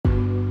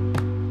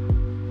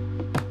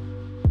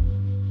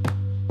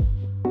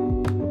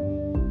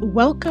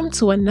Welcome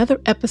to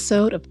another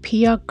episode of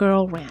PR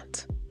Girl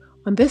Rant.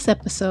 On this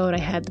episode, I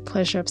had the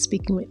pleasure of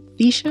speaking with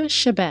Thesha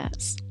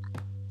Shabazz.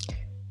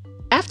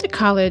 After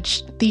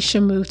college,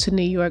 Thesha moved to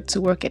New York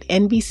to work at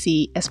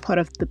NBC as part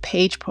of the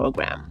Page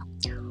program.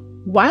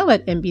 While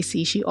at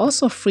NBC, she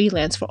also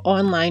freelanced for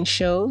online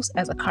shows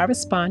as a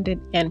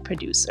correspondent and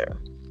producer.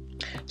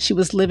 She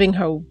was living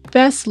her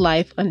best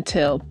life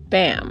until,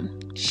 bam,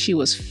 she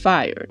was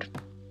fired.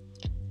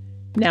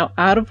 Now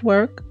out of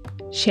work,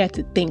 she had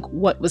to think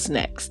what was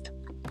next.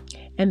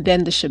 And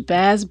then the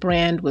Shabazz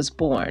brand was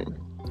born.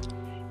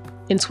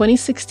 In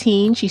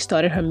 2016, she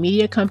started her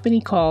media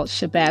company called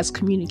Shabazz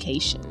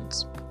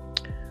Communications,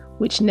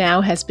 which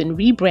now has been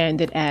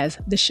rebranded as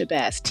the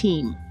Shabazz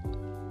Team.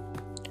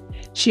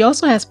 She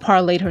also has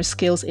parlayed her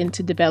skills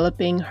into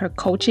developing her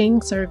coaching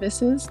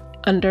services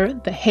under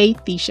the Hey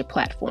Thesha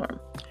platform,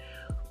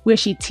 where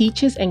she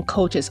teaches and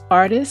coaches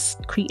artists,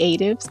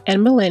 creatives,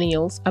 and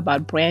millennials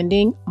about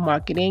branding,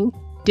 marketing,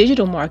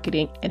 digital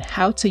marketing, and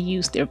how to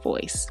use their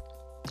voice.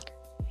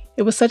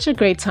 It was such a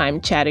great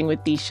time chatting with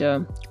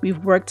Thesha. We've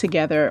worked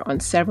together on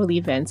several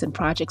events and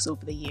projects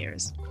over the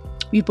years.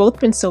 We've both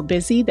been so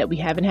busy that we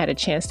haven't had a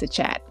chance to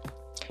chat.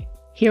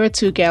 Here are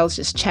two gals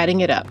just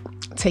chatting it up.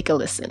 Take a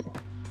listen.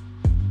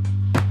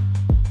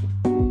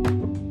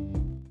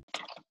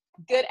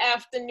 Good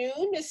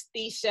afternoon, Miss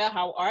Thesha.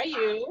 How are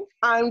you?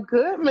 I'm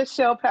good,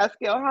 Michelle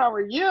Pascal. How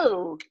are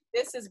you?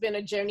 This has been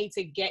a journey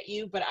to get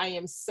you, but I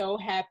am so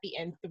happy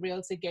and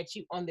thrilled to get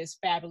you on this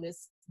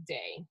fabulous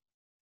day.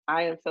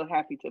 I am so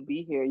happy to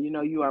be here. You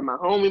know, you are my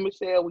homie,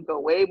 Michelle. We go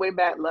way, way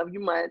back. Love you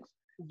much.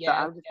 Yes, so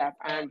I'm just happy.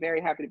 I'm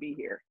very happy to be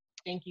here.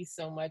 Thank you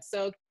so much.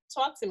 So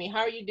talk to me.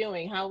 How are you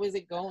doing? How is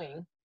it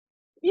going?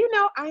 You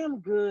know, I am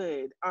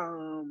good.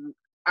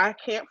 I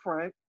can't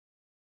front.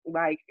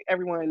 Like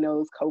everyone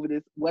knows, COVID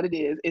is what it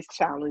is. It's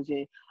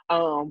challenging.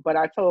 But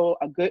I told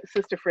a good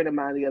sister friend of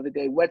mine the other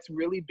day, what's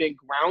really been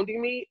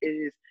grounding me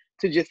is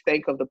to just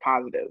think of the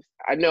positives.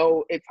 I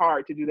know it's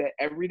hard to do that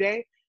every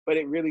day, but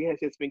it really has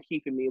just been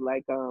keeping me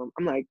like,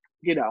 I'm like,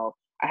 you know,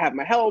 I have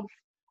my health,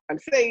 I'm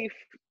safe,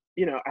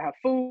 you know, I have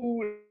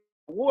food,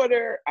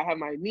 water, I have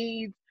my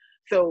needs.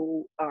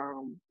 So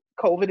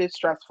COVID is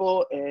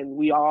stressful and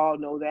we all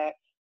know that,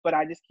 but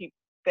I just keep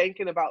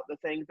thinking about the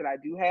things that I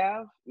do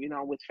have, you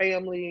know, with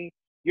family,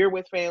 you're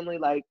with family,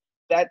 like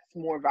that's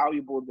more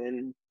valuable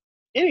than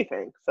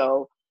anything.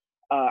 So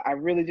I've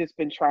really just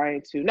been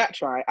trying to not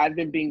try. I've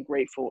been being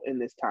grateful in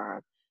this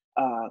time.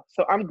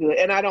 So I'm good,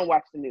 and I don't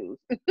watch the news.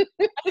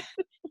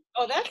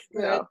 Oh, that's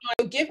good. No.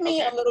 So give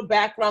me a little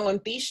background on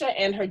Thesha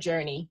and her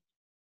journey.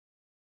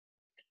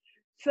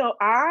 So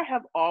I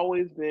have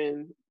always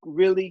been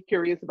really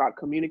curious about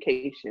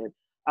communication.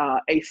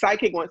 A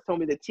psychic once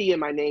told me the T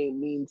in my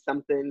name means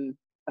something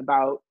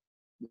about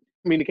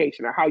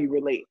communication or how you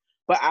relate.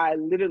 But I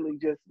literally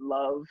just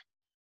love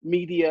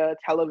media,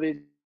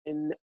 television,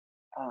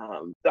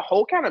 the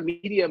whole kind of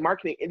media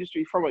marketing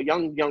industry from a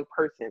young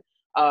person.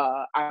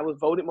 I was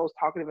voted most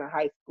talkative in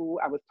high school.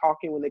 I was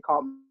talking when they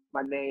called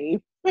my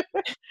name.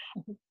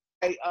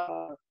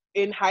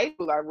 In high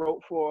school, I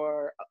wrote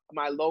for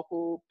my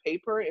local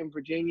paper in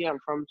Virginia. I'm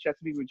from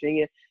Chesapeake,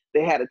 Virginia.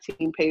 They had a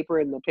team paper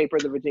in the paper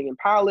of the Virginian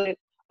Pilot.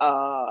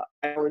 I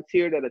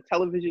volunteered at a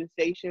television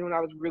station when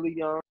I was really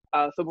young.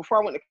 So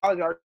before I went to college,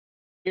 I was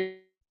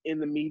in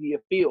the media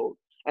field.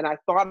 And I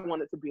thought I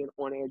wanted to be an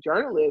on-air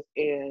journalist.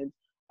 And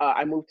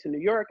I moved to New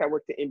York. I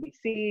worked at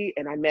NBC.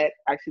 And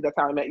actually, that's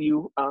how I met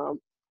you,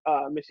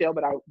 Michelle.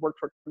 But I worked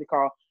for a company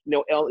called,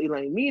 L.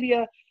 Elaine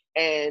Media.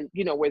 And,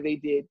 where they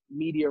did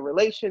media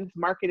relations,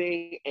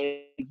 marketing,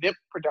 and event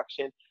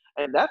production.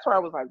 And that's where I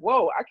was like,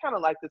 whoa, I kind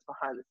of like this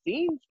behind the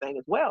scenes thing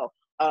as well.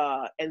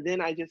 And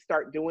then I just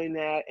start doing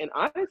that. And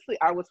honestly,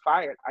 I was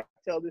fired. I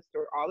tell this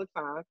story all the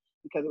time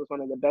because it was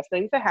one of the best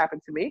things that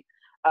happened to me.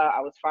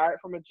 I was fired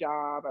from a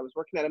job. I was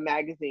working at a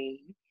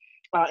magazine.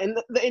 And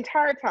the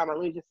entire time, let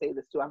me just say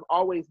this too, I've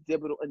always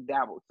dibbled and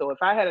dabbled. So if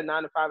I had a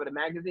 9-to-5 at a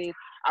magazine,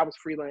 I was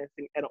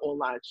freelancing at an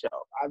online show.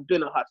 I've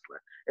been a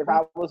hustler. If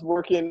I was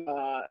working,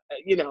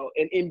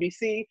 in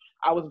NBC,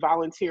 I was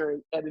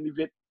volunteering at an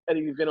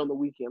event on the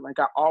weekend. Like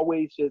I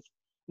always just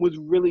was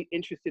really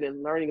interested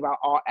in learning about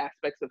all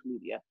aspects of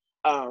media.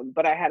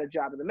 But I had a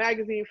job in the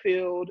magazine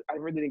field. I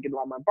really didn't get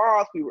along with my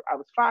boss. I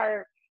was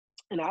fired.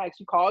 And I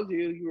actually called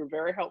you. You were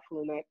very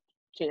helpful in that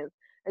chance.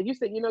 And you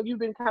said, you've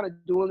been kind of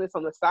doing this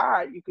on the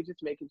side. You could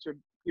just make it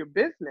your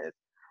business.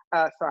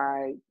 So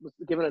I was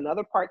given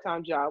another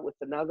part-time job with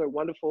another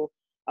wonderful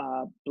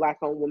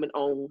Black-owned,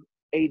 woman-owned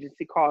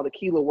agency called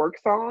Aquila Work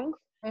Songs.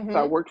 Mm-hmm. So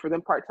I worked for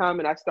them part-time,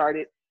 and I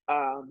started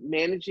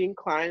managing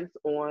clients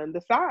on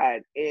the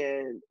side.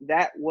 And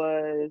that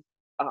was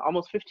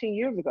almost 15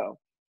 years ago.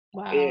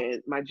 Wow.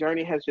 And my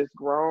journey has just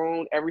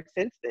grown ever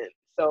since then.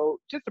 So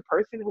just a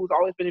person who's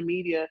always been in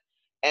media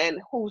and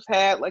who's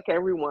had, like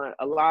everyone,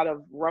 a lot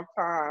of rough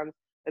times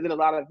and then a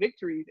lot of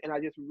victories. And I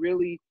just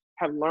really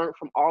have learned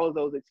from all of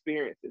those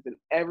experiences. And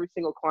every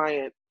single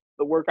client,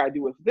 the work I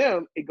do with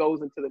them, it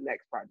goes into the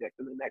next project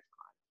and the next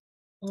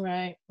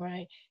client.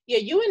 Right. Yeah,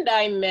 you and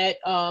I met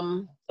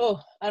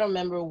I don't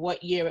remember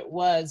what year it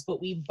was, but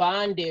we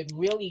bonded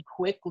really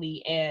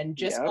quickly. And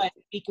just Yep. by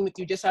speaking with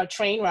you, just our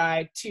train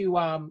ride to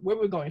where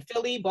we're going,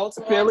 Philly,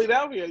 Baltimore.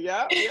 Philadelphia,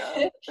 yeah.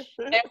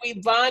 And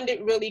we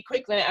bonded really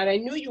quickly. And I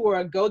knew you were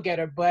a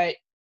go-getter, but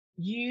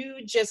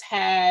you just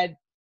had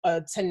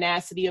a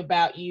tenacity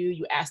about you.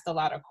 You asked a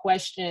lot of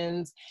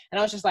questions. And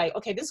I was just like,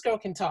 okay, this girl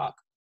can talk.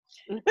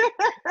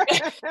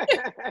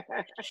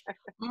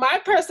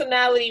 My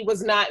personality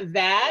was not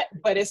that,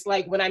 but it's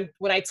like when I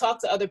talk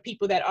to other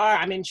people that are,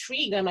 I'm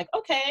intrigued. I'm like,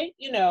 okay,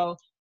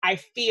 I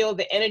feel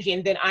the energy,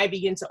 and then I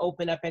begin to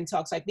open up and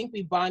talk. So I think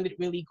we bonded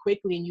really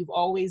quickly, and you've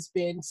always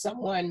been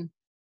someone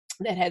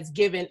that has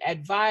given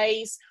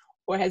advice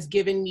or has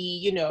given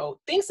me,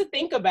 things to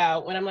think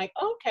about when I'm like,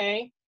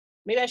 okay,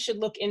 maybe I should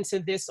look into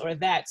this or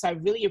that. So I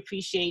really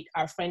appreciate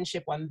our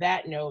friendship on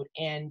that note,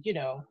 and,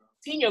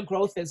 seeing your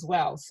growth as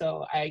well.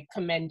 So I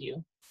commend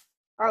you.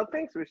 Oh,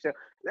 thanks, Michelle.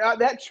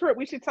 That trip,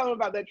 we should tell them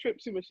about that trip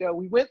too, Michelle.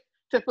 We went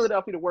to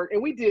Philadelphia to work,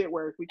 and we did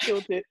work. We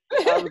killed it.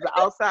 It was the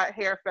Outside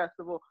Hair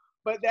Festival.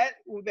 But that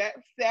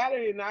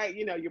Saturday night,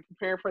 you're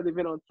preparing for the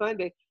event on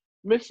Sunday.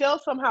 Michelle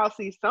somehow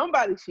sees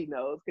somebody she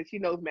knows, because she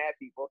knows mad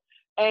people,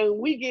 and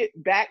we get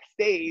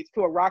backstage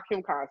to a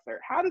Rakim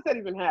concert. How does that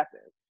even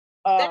happen?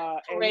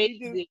 That's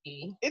crazy.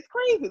 It's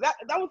crazy. That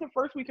was the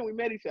first weekend we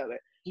met each other.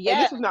 Yeah.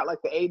 And this was not like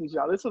the 80s,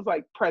 y'all. This was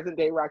like present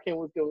day. Rakim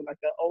was doing like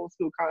the old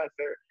school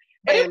concert.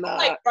 But it was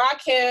like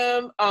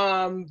Rakim,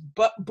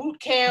 Boot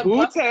Camp,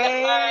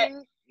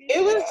 Wu-Tang.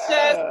 It was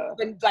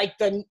just like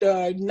the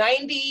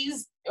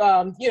 90s,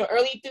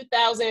 early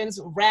 2000s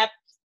rap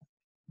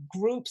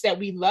groups that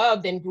we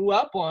loved and grew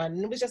up on.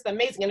 And it was just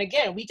amazing. And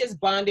again, we just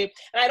bonded.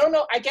 And I don't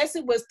know, I guess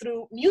it was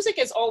through music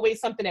is always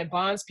something that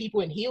bonds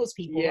people and heals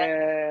people. Yeah,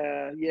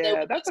 right?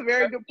 yeah. That's a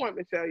very good point,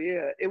 Michelle.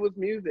 Yeah, it was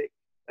music.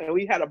 And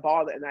we had a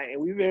ball that night,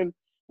 and we've been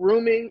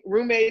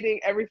roommating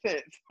ever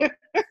since.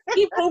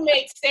 We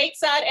roommate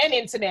stateside and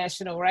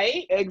international,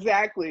 right?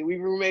 Exactly. We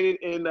roommated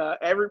in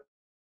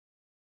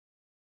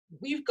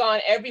We've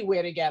gone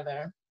everywhere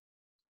together.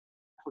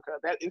 Africa.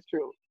 That is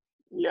true.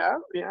 Yeah.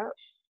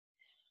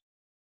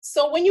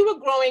 So when you were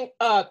growing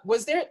up,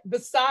 was there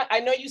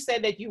I know you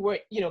said that you were,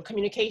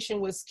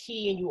 communication was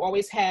key, and you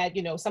always had,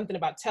 something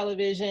about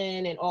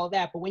television and all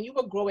that. But when you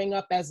were growing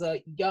up as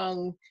a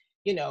young,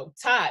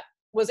 tot,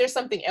 was there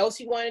something else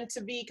you wanted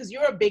to be? Because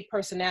you're a big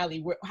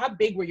personality. How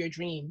big were your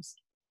dreams?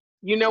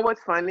 You know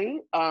what's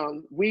funny?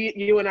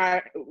 You and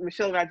I,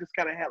 Michelle and I, just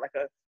kind of had like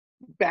a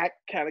back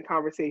kind of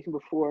conversation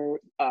before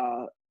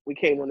we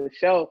came on the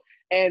show.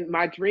 And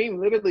my dream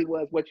literally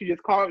was what you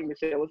just called me,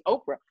 Michelle, was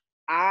Oprah.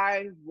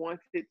 I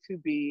wanted to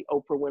be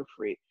Oprah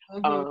Winfrey.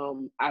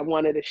 Mm-hmm. I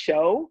wanted a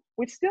show,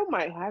 which still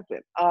might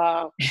happen,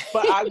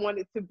 but I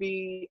wanted to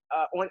be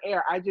on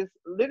air. I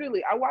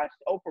watched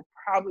Oprah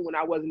probably when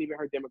I wasn't even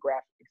her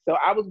demographic. So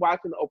I was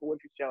watching the Oprah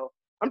Winfrey Show.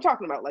 I'm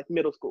talking about like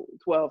middle school,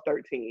 12,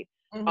 13.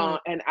 Mm-hmm.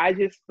 And I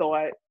just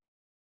thought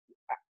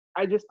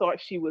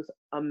she was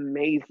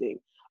amazing.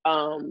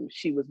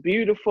 She was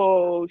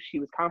beautiful. She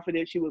was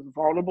confident. She was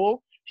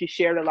vulnerable. She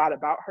shared a lot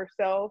about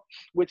herself,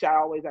 which I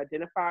always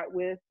identified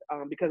with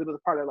because it was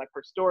a part of like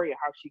her story and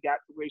how she got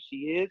to where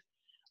she is.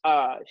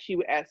 She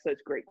would ask such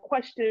great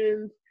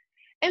questions.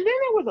 And then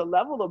there was a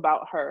level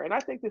about her, and I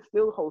think this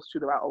still holds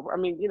true about Oprah. I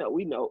mean,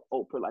 we know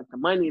Oprah, like the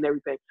money and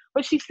everything,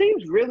 but she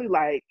seems really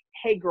like,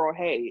 hey girl,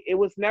 hey. It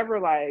was never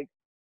like,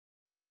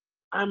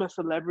 I'm a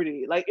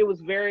celebrity. Like, it was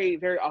very,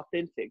 very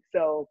authentic.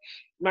 So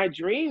my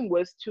dream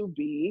was to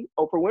be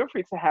Oprah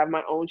Winfrey, to have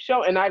my own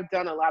show. And I've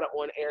done a lot of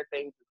on-air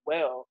things as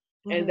well.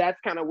 Mm-hmm. And that's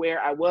kind of where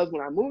I was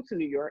when I moved to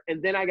New York.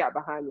 And then I got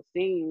behind the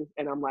scenes,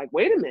 and I'm like,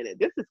 wait a minute,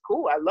 this is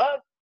cool. I love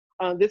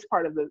this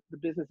part of the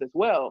business as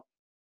well.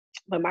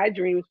 But my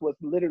dreams was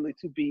literally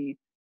to be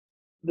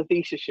the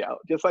Thesha Show,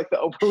 just like the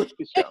Oprah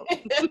Winfrey Show.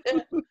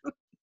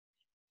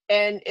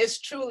 And it's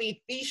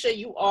truly, Thesha,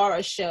 you are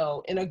a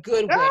show in a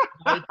good way.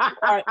 Like, you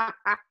are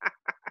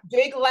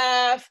big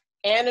laugh,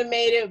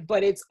 animated,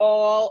 but it's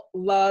all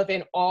love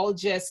and all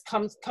just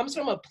comes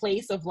from a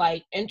place of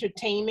like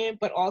entertainment,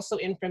 but also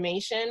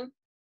information.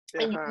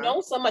 And you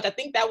know so much. I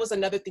think that was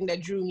another thing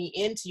that drew me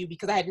into you,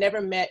 because I had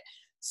never met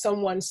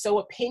someone so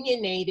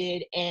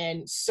opinionated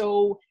and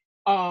so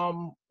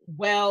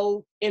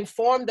well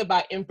informed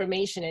about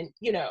information, and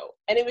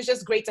and it was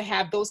just great to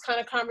have those kind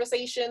of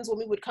conversations when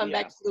we would come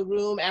back to the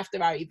room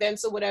after our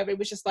events or whatever. It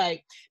was just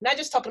like not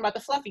just talking about the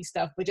fluffy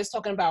stuff, but just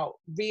talking about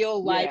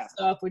real life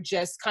stuff, or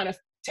just kind of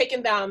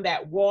taking down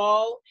that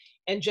wall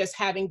and just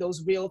having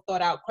those real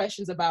thought out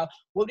questions about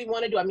what we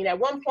want to do. I mean, at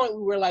one point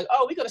we were like,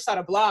 oh, we're going to start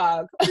a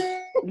blog.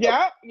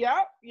 Yeah.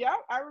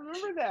 I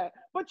remember that.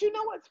 But you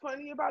know what's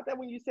funny about that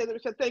when you say that,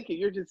 Michelle? Thank you.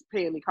 You're just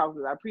paying me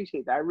compliments. I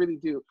appreciate that. I really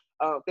do.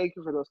 Thank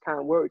you for those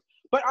kind words.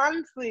 But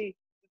honestly,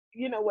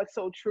 you know what's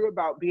so true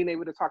about being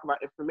able to talk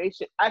about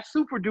information? I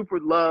super duper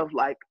love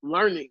like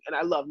learning, and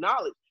I love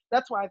knowledge.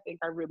 That's why I think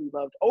I really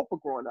loved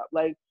Oprah growing up.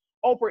 Like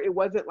Oprah, it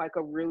wasn't like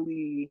a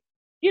really,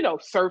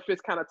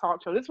 surface kind of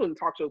talk show. This when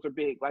talk shows are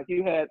big. Like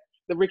you had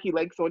the Ricky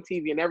Lakes on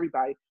TV and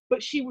everybody,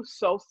 but she was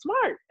so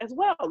smart as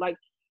well. Like,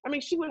 I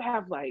mean, she would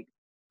have like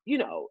you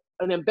know,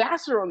 an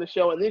ambassador on the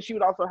show, and then she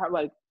would also have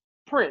like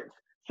Prince.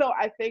 So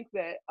I think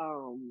that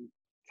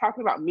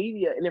talking about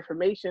media and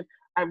information,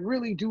 I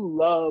really do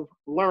love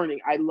learning.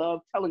 I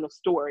love telling a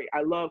story.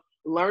 I love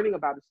learning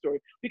about a story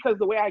because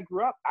the way I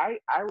grew up, I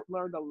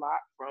learned a lot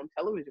from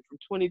television, from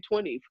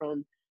 2020,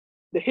 from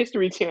the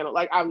History Channel.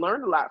 Like I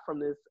learned a lot from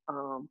this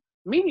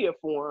media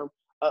form,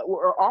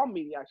 or all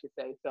media, I should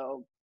say.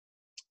 So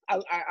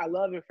I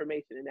love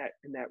information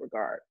in that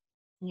regard.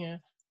 Yeah.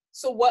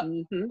 So what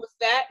Mm-hmm. was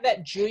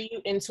that drew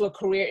you into a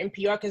career in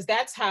PR? Because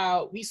that's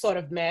how we sort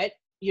of met.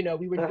 You know,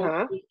 we were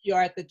both doing PR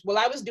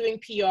I was doing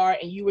PR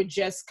and you were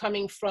just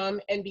coming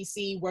from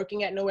NBC,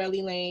 working at Noelle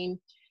Lane.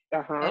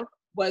 And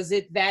was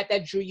it that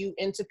drew you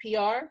into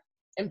PR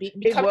and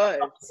becoming a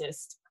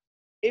publicist?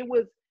 It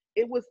was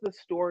the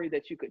story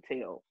that you could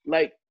tell.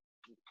 Like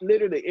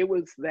literally, it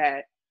was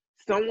that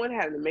someone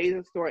had an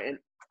amazing story, and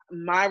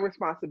my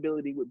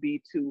responsibility would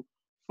be to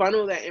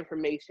funnel that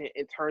information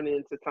and turn it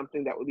into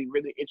something that would be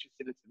really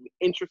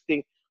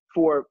interesting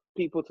for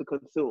people to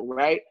consume.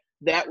 Right?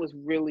 That was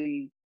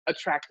really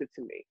attractive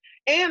to me,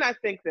 and I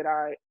think that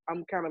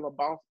I'm kind of a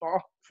boss,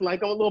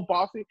 like I'm a little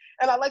bossy,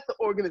 and I like the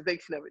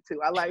organization of it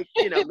too. I like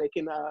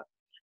making a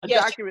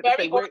document. She's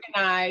very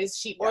organized.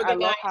 She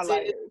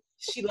organizes.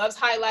 She loves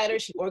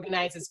highlighters. She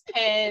organizes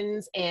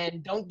pens,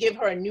 and don't give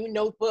her a new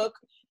notebook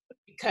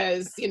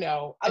because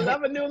I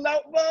love a new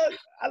notebook.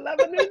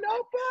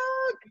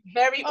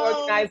 Very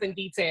organized and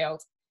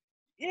detailed.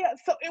 Yeah,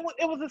 so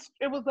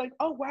it was like,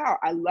 oh wow,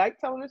 I like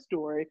telling a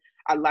story.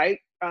 I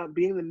like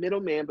being the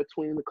middleman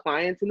between the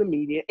clients and the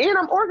media, and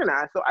I'm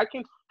organized, so I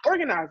can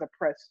organize a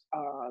press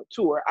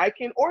tour. I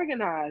can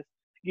organize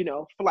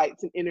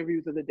flights and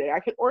interviews of the day. I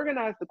can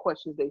organize the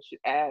questions they should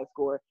ask,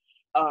 or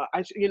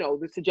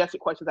the suggested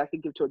questions I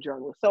could give to a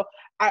journalist. So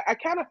I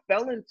kind of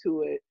fell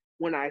into it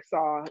when I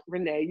saw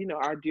Renee,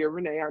 our dear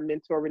Renee, our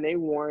mentor, Renee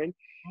Warren.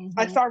 Mm-hmm.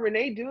 I saw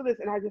Renee do this,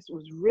 and I just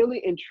was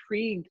really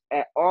intrigued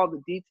at all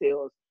the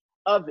details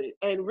of it.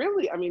 And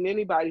really, I mean,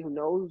 anybody who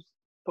knows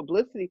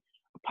publicity,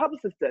 a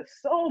publicist does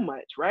so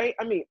much, right?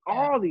 I mean,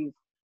 all these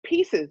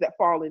pieces that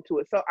fall into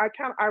it. So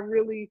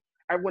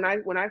when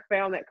I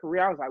found that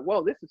career, I was like,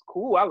 whoa, this is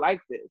cool. I like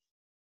this.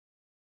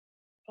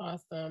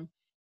 Awesome.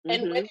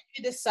 And when did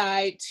you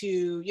decide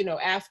to,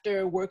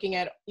 after working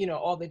at,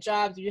 all the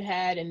jobs you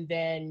had, and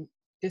then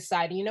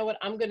deciding, you know what,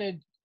 I'm going to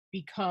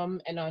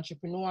become an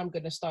entrepreneur, I'm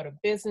going to start a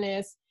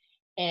business.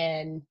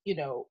 And,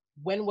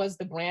 when was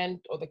the brand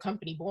or the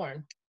company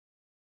born?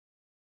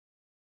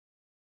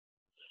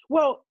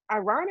 Well,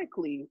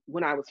 ironically,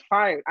 when I was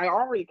fired, I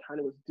already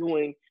kind of was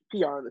doing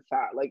PR on the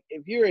side. Like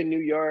if you're in New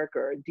York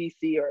or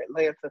DC or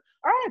Atlanta,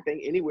 or I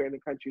think anywhere in the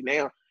country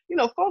now,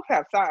 folks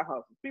have side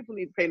hustles. People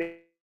need to pay them.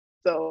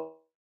 So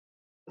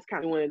it's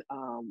kind of doing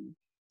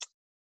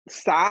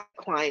side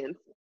clients,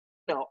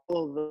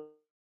 all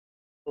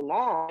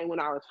along. When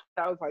I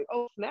was like,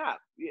 oh snap,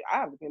 I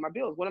have to pay my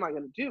bills. What am I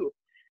going to do?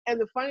 And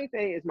the funny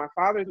thing is, my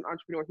father's an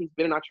entrepreneur. He's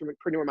been an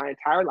entrepreneur my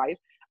entire life.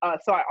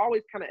 So I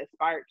always kind of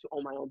aspired to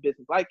own my own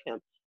business like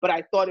him. But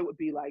I thought it would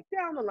be like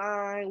down the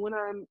line when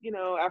I'm,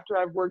 after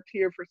I've worked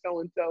here for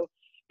so-and-so.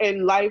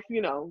 And life,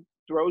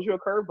 throws you a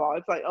curveball.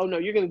 It's like, oh no,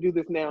 you're going to do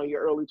this now in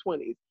your early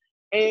 20s.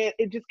 And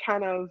it just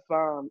kind of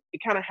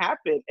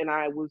happened. And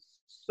I was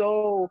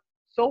so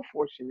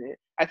fortunate.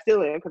 I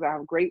still am, because I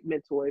have great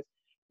mentors,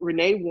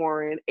 Renee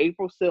Warren,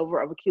 April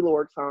Silver of Aquila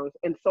Work Songs.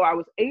 And so I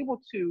was able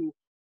to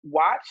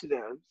watch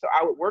them. So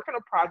I would work on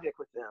a project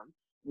with them,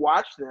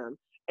 watch them.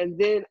 And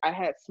then I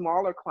had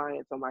smaller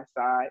clients on my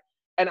side,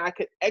 and I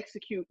could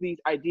execute these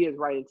ideas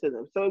right into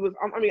them. So it was,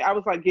 I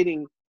was like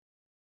getting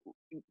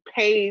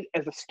paid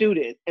as a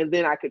student, and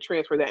then I could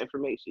transfer that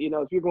information.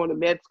 If you're going to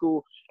med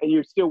school and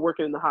you're still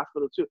working in the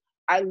hospital too,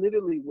 I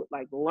literally would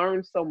like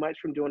learn so much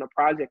from doing a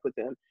project with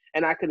them,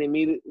 and I could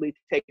immediately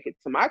take it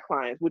to my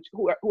clients,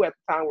 who at the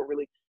time were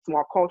really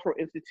small cultural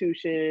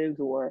institutions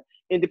or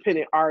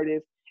independent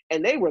artists,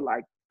 and they were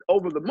like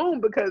over the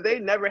moon because they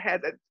never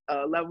had that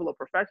level of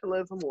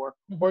professionalism or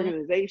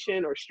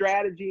organization or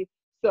strategy.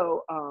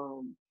 So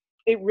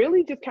it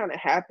really just kind of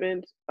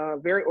happened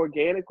very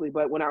organically.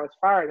 But when I was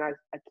fired, and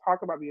I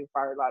talk about being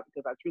fired a lot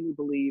because I truly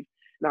believe,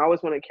 and I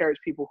always want to encourage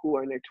people who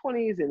are in their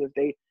 20s, and if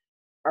they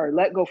are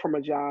let go from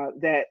a job,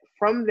 that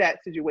from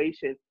that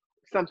situation,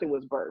 something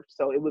was birthed.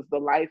 So it was the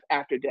life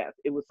after death.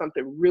 It was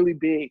something really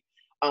big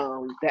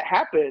that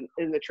happened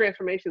in the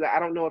transformation that I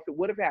don't know if it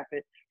would have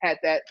happened had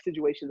that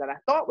situation that I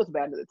thought was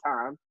bad at the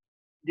time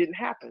didn't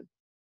happen.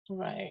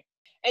 Right.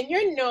 And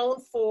you're known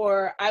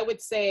for, I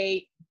would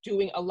say,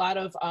 doing a lot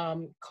of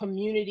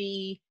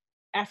community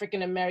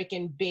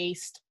African-American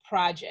based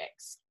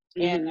projects.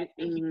 And I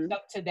think you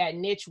stuck to that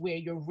niche where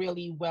you're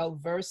really well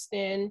versed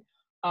in,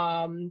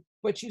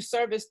 but you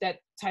service that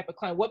type of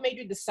client. What made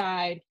you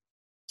decide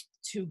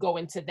to go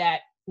into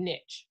that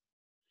niche?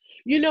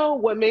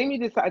 What made me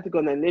decide to go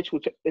in that niche,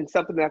 which is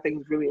something that I think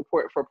is really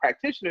important for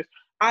practitioners,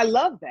 I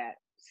love that.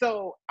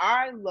 So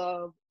I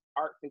love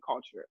arts and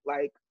culture.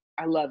 Like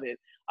I love it.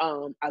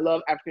 I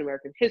love African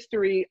American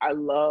history. I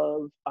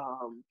love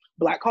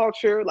Black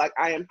culture. Like,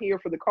 I am here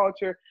for the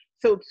culture.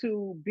 So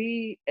to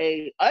be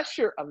a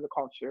usher of the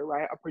culture,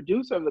 right, a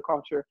producer of the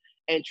culture,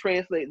 and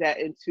translate that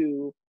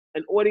into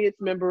an audience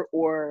member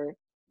or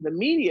the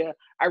media,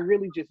 I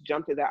really just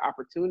jumped at that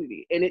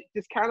opportunity, and it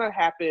just kind of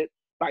happened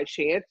by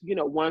chance. You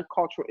know, one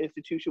cultural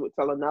institution would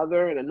tell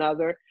another and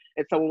another,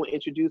 and someone would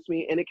introduce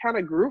me, and it kind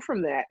of grew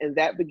from that, and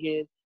that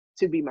began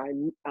to be my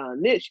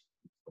niche,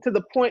 to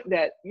the point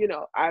that, you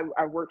know,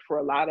 I worked for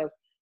a lot of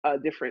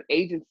different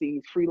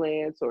agencies,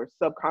 freelance or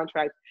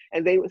subcontract,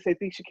 and they would say,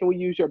 Tisha, can we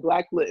use your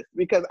blacklist?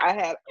 Because I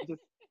had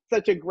just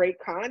such a great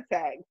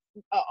contact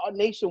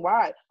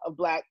nationwide of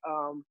Black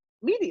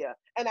media,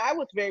 and I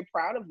was very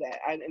proud of that.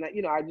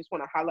 You know, I just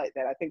want to highlight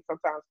that. I think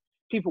sometimes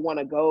people want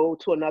to go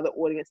to another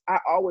audience. I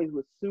always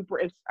was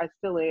super, I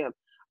still am.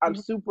 I'm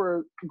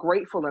super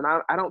grateful, and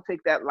I don't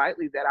take that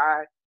lightly, that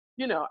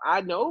you know,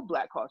 I know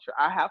Black culture.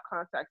 I have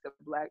contacts at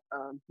Black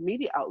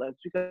media outlets,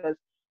 because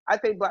I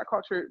think Black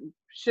culture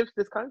shifts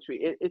this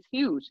country. It's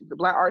huge. The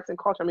Black arts and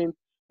culture. I mean,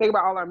 think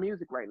about all our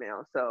music right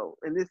now. So,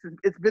 and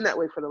it's been that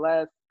way for the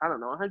last, I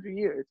don't know, 100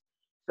 years.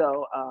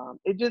 So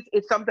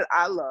it's something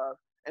I love,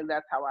 and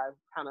that's how I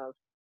kind of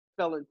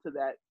fell into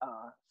that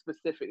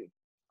specific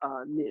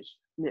niche.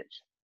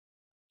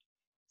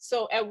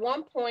 So at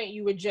one point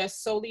you were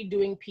just solely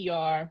doing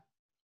PR,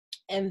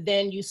 and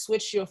then you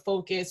switched your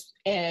focus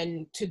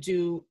and to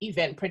do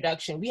event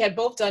production. We had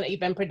both done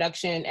event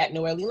production at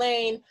Noelle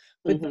Lane,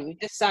 but then we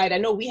decided, I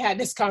know we had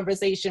this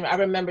conversation. I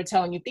remember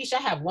telling you, Tisha,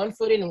 I have one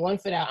foot in and one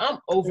foot out. I'm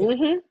over it.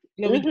 You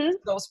know, we get to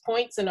those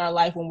points in our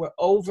life when we're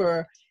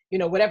over, you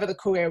know, whatever the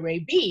career may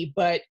be,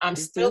 but I'm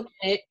still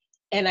in it.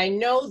 And I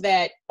know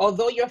that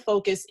although your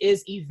focus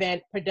is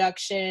event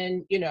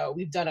production, you know,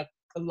 we've done a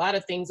lot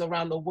of things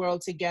around the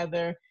world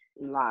together.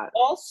 A lot.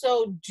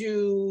 Also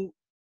do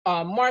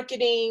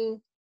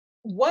marketing.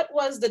 What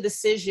was the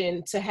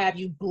decision to have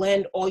you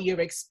blend all your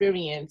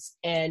experience,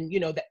 and, you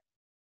know, that,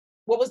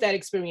 what was that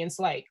experience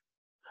like?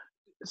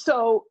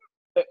 So,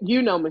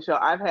 you know, Michelle,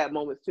 I've had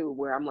moments too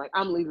where I'm like,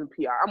 I'm leaving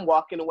PR. I'm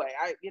walking away.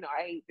 I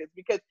hate this,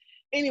 because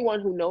anyone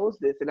who knows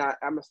this, and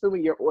I'm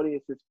assuming your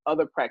audience is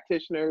other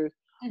practitioners.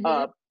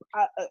 A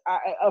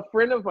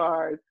friend of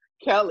ours,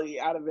 Kelly,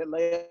 out of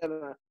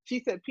Atlanta,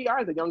 she said PR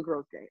is a young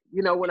girl's game.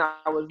 You know, when I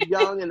was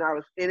young and I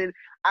was in it,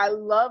 I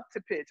loved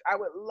to pitch. I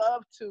would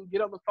love to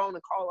get on the phone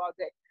and call all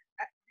day.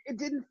 It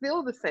didn't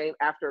feel the same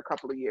after a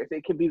couple of years.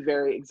 It can be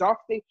very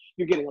exhausting.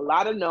 You're getting a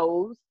lot of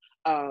no's.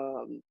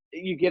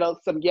 You get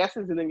some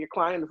yeses, and then your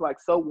client is like,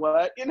 so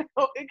what? You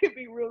know, it could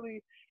be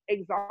really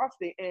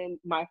exhausting. And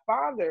my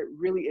father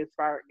really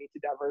inspired me to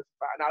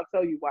diversify. And I'll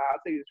tell you why. I'll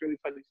tell you this really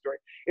funny story.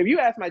 If you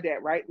ask my dad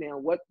right now,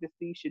 what does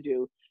Tisha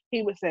do?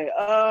 He would say,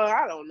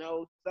 I don't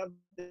know,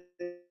 something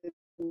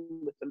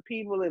with some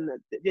people, and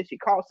did she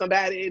call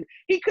somebody? And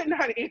he could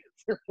not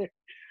answer it.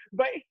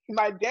 But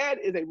my dad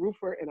is a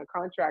roofer and a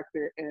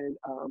contractor, and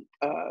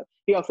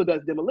he also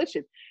does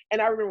demolition.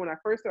 And I remember when I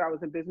first started, I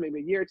was in business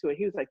maybe a year or two, and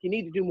he was like, you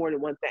need to do more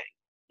than one thing.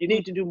 You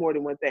need to do more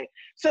than one thing.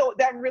 So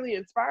that really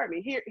inspired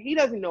me. He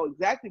doesn't know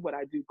exactly what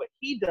I do, but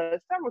he does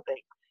several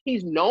things.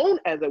 He's known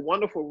as a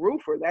wonderful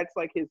roofer. That's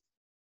like his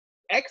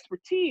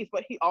expertise,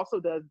 but he also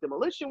does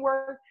demolition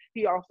work.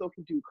 He also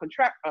can do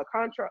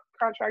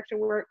contraction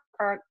work.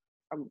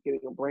 I'm getting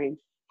a brain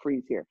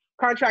freeze here.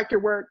 Contractor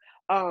work.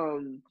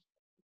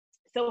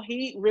 So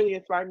he really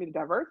inspired me to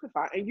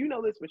diversify. And you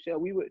know this, Michelle,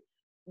 we would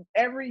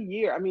every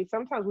year, I mean,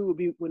 sometimes we would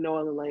be with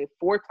Noelle Lane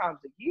 4 times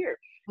a year,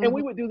 and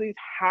we would do these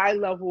high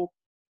level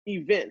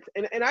events.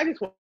 And I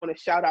just want to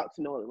shout out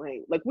to Noelle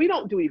Lane. Like, we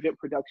don't do event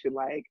production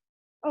like,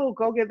 oh,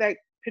 go get that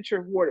picture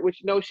of water, which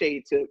no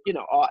shade to, you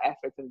know, all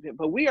aspects of the event,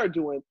 but we are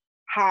doing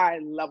high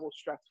level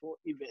stressful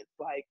events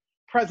like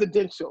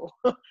presidential,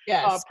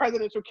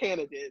 presidential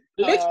candidates.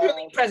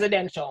 Literally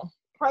presidential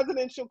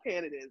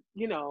Candidates,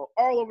 you know,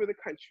 all over the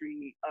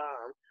country,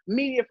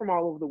 media from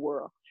all over the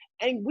world.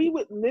 And we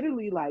would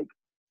literally, like,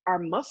 our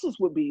muscles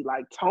would be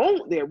like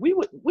toned there. We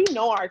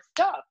know our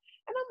stuff.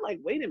 And I'm like,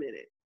 wait a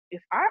minute.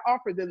 If I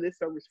offer them this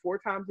service 4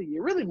 times a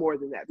year, really more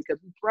than that, because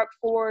we prep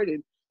for it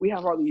and we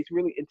have all these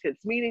really intense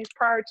meetings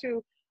prior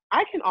to,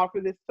 I can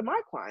offer this to my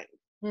clients.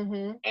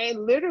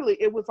 And literally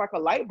it was like a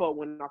light bulb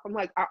went off. I'm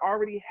like, I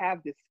already have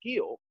this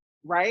skill,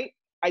 right?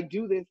 I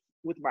do this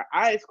with my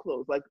eyes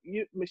closed. Like,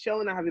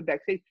 Michelle and I have been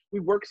backstage. We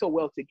work so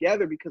well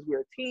together because we're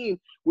a team.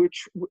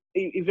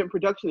 Event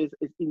production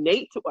is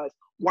innate to us.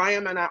 Why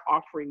am I not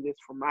offering this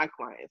for my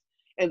clients?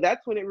 And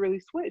that's when it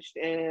really switched.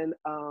 And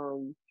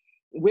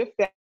with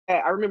that,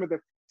 I remember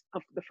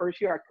the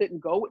first year I couldn't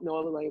go with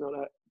Noelle Lane on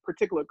a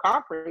particular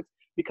conference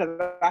because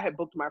I had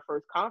booked my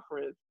first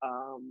conference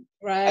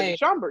at the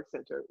Schomburg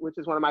Center, which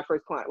is one of my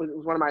first clients. It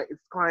was one of my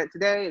clients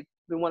today. It's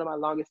been one of my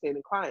longest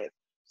standing clients.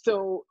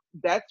 So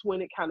that's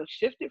when it kind of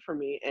shifted for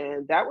me.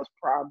 And that was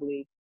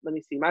probably, let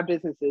me see, my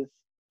business is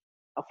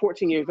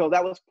 14 years old.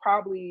 That was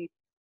probably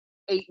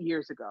 8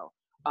 years ago.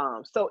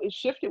 So it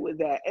shifted with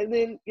that. And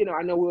then, you know,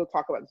 I know we'll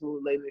talk about this a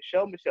little later in the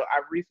show, Michelle.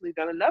 I've recently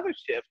done another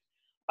shift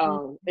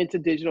into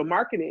digital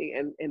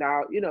marketing, and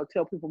I'll,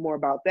 tell people more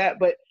about that.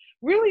 But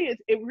really,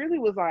 it really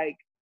was like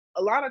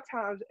a lot of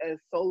times as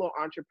solo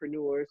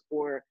entrepreneurs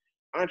or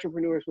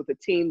entrepreneurs with a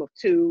team of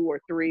 2 or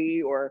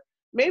 3, or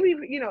maybe,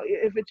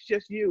 if it's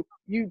just you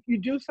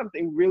do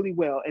something really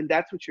well and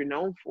that's what you're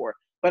known for.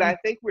 But I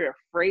think we're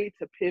afraid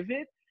to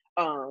pivot.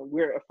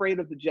 We're afraid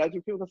of the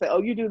judgment. People can say,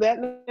 "Oh, you do that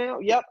now?"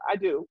 Yep, I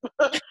do.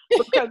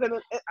 Because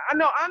I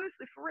know,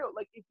 honestly, for real,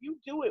 like if you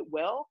do it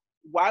well,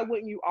 why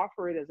wouldn't you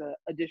offer it as an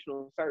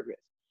additional service?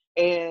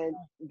 And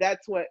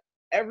that's what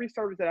every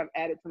service that I've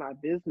added to my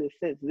business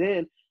since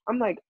then, I'm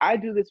like, I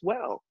do this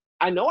well.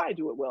 I know I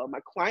do it well. My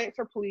clients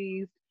are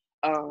pleased.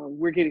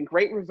 We're getting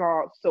great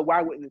results. So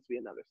why wouldn't this be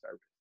another service?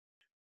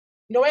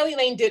 Noelle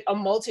Elaine did a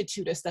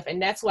multitude of stuff,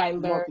 and that's why I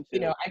learned,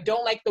 I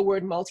don't like the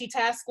word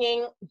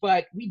multitasking,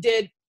 but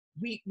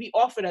we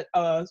offered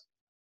an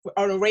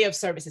array of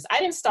services. I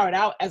didn't start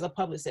out as a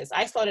publicist.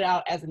 I started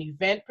out as an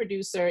event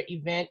producer,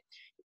 event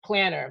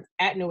planner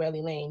at Noelle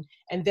Elaine.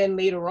 And then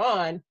later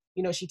on,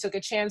 she took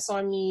a chance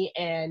on me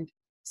and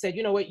said,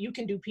 "You know what, you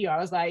can do PR." I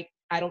was like,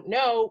 "I don't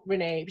know,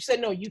 Renee." She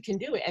said, "No, you can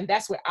do it." And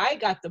that's where I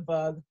got the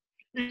bug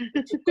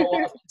to go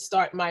off and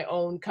start my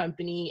own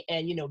company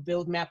and,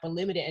 build Map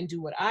Unlimited and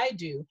do what I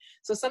do.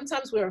 So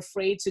sometimes we're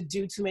afraid to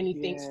do too many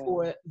things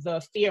for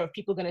the fear of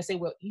people going to say,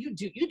 "Well, you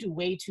do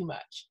way too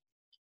much."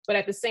 But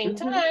at the same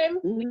time,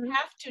 we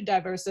have to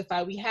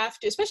diversify. We have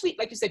to, especially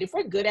like you said, if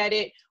we're good at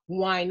it,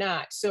 why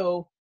not?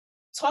 So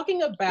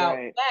talking about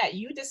that,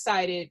 you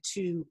decided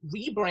to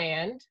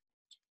rebrand,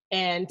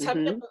 and tell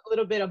me a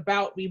little bit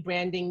about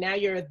rebranding. Now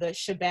you're the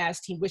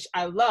Shabazz team, which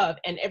I love.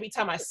 And every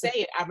time I say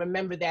it, I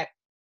remember that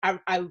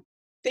I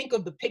think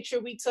of the picture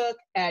we took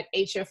at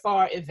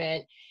HFR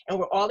event, and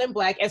we're all in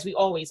black, as we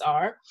always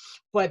are.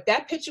 But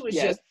that picture was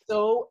just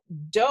so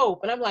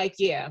dope. And I'm like,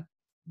 yeah,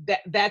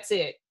 that's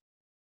it.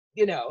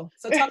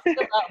 So talk to me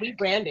about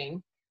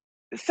rebranding.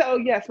 So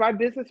yes, my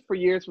business for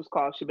years was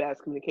called Shabazz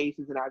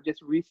Communications, and I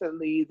just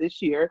recently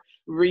this year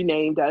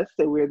renamed us,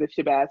 so we're the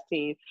Shabazz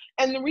team.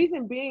 And the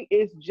reason being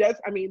is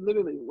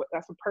literally,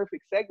 that's a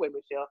perfect segue,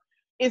 Michelle,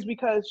 is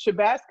because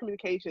Shabazz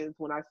Communications,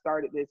 when I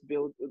started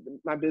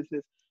my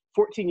business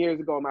 14 years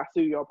ago in my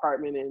studio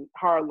apartment in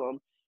Harlem,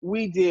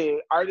 we did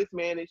artist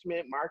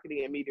management,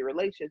 marketing, and media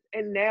relations,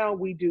 and now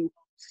we do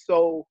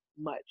so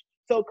much.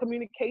 So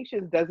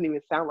communications doesn't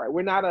even sound right.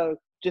 We're not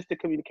just a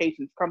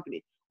communications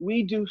company.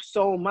 We do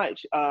so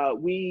much.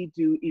 We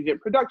do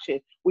event production.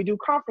 We do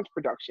conference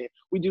production.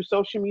 We do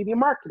social media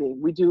marketing.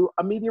 We do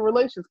a media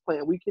relations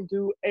plan. We can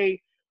do a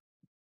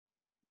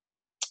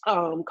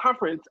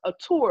conference, a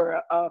tour,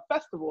 a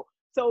festival.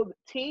 So the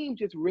team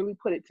just really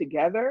put it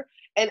together.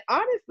 And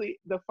honestly,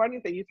 the funny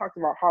thing, you talked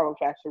about Harlem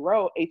Fashion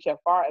Row,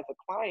 HFR as a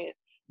client.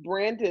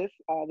 Brandis,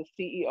 the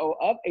CEO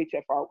of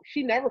HFR,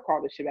 she never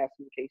called it Shabazz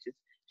Communications.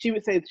 She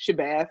would say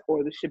Shabazz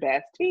or the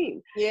Shabazz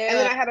team. Yeah. And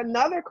then I had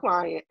another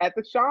client at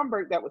the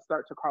Schomburg that would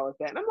start to call us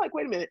that. And I'm like,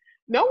 wait a minute,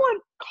 no one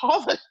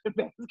calls us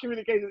Shabazz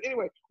Communications.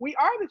 Anyway, we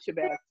are the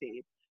Shabazz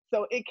team.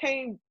 So it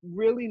came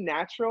really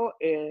natural,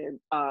 and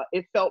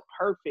it felt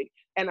perfect.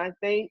 And I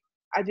think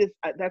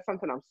that's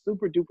something I'm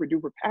super duper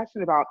duper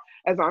passionate about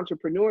as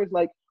entrepreneurs.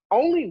 Like,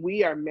 only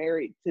we are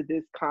married to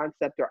this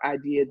concept or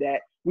idea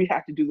that we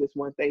have to do this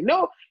one thing.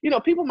 No,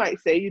 people might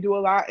say you do a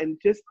lot, and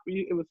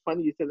it was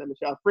funny you said that,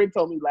 Michelle. A friend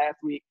told me last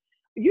week,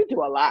 "You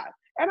do a lot,"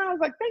 and I was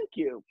like, "Thank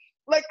you."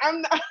 Like,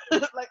 I'm not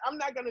I'm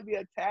not going to be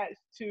attached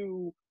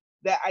to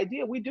that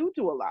idea. We do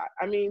a lot.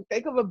 I mean,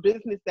 think of a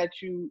business that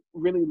you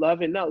really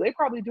love and know. They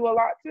probably do a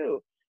lot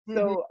too.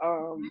 So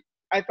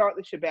I thought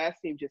the Shabazz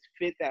team just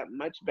fit that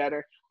much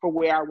better for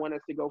where I want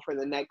us to go for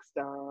the next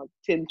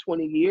 10,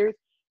 20 years.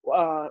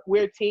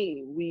 We're a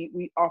team.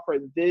 We offer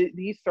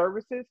these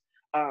services,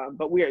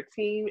 but we're a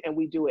team and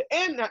we do it.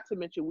 And not to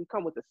mention, we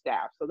come with a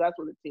staff. So that's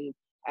what the team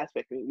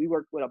aspect means. We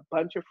work with a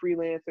bunch of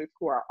freelancers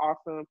who are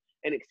awesome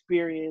and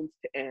experienced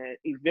and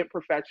event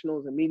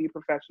professionals and media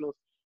professionals.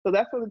 So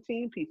that's where the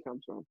team piece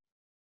comes from.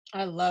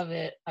 I love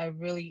it. I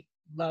really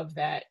love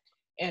that.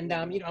 And,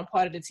 I'm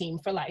part of the team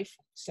for life.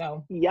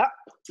 So. Yep,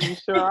 you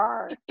sure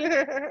are.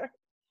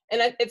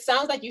 And it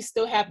sounds like you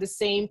still have the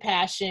same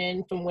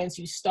passion from once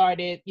you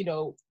started,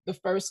 the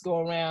first go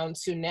around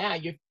to now.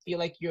 You feel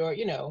like you're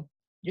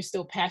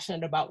still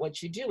passionate about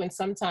what you do. And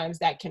sometimes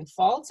that can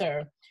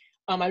falter.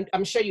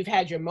 I'm sure you've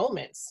had your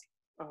moments.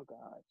 Oh,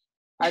 God.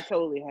 I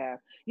totally have.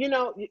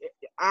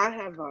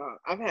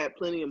 I've had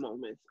plenty of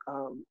moments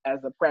as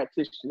a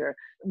practitioner,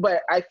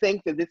 but I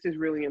think that this is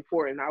really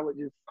important. I would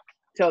just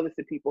tell this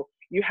to people.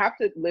 You have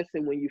to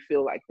listen when you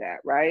feel like that,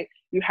 right?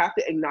 You have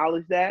to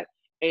acknowledge that.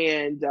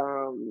 And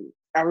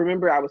I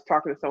remember I was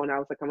talking to someone, I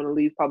was like, "I'm going to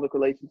leave public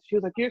relations." She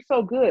was like, "You're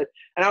so good."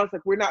 And I was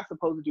like, "We're not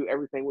supposed to do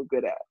everything we're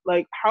good at."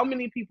 Like, how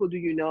many people do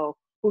you know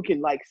who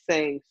can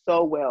sing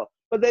so well,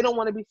 but they don't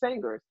want to be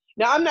singers?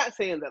 Now, I'm not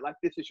saying that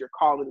this is your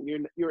calling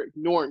and you're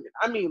ignoring it.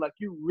 I mean,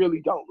 you really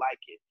don't like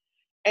it.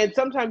 And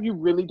sometimes you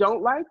really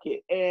don't like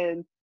it.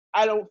 And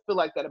I don't feel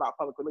like that about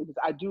public relations.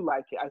 I do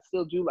like it. I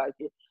still do like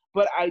it.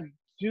 But I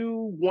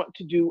do want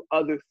to do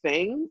other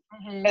things.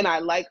 And I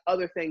like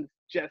other things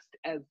just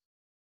as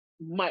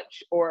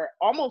much or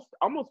almost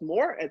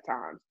more at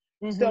times.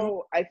 Mm-hmm.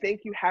 So I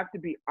think you have to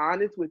be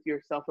honest with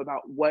yourself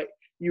about what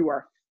you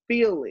are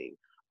feeling.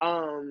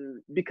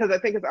 Because I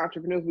think as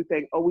entrepreneurs, we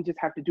think, oh, we just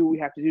have to do what we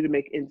have to do to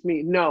make ends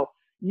meet. No,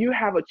 you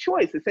have a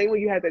choice. The same way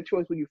you had that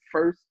choice when you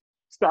first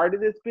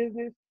started this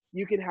business,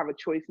 you can have a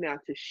choice now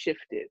to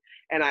shift it.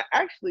 And I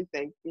actually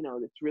think,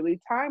 it's really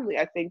timely.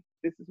 I think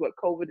this is what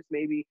COVID is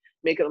maybe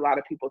making a lot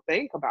of people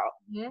think about,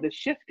 Mm-hmm. the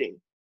shifting.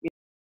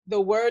 The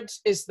word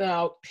is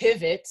now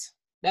pivot.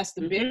 That's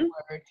the big Mm-hmm.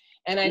 word.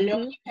 And I know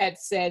Mm-hmm. you had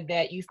said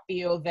that you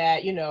feel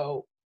that,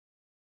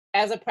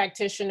 as a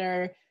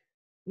practitioner,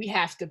 we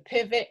have to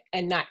pivot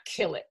and not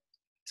kill it.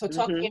 So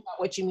talk to me Mm-hmm. about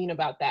what you mean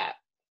about that.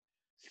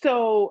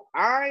 So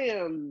I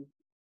am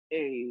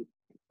a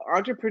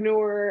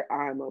entrepreneur.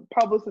 I'm a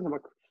publicist.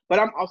 But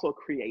I'm also a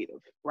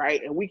creative,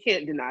 right? And we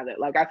can't deny that.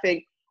 Like I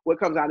think what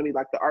comes out of me,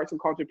 like the arts and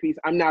culture piece.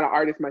 I'm not an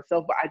artist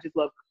myself, but I just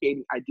love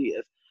creating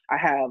ideas. I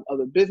have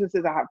other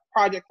businesses. I have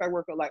projects I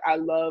work on. Like I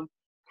love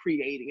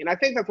creating, and I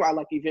think that's why I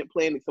like event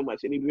planning so much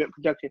and event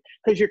production,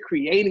 because you're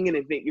creating an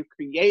event, you're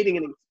creating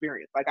an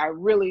experience. Like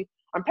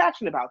I'm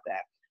passionate about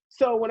that.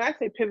 So when I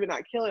say pivot,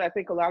 not kill it, I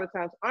think a lot of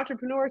times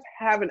entrepreneurs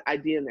have an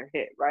idea in their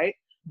head, right?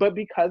 But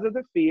because of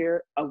the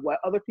fear of what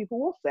other people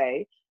will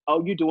say,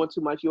 oh, you're doing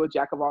too much, you're a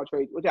jack of all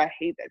trades, which I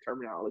hate that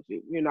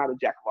terminology. You're not a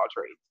jack of all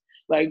trades.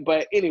 Like,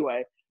 but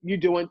anyway, you're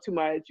doing too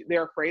much.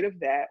 They're afraid of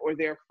that, or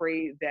they're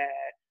afraid that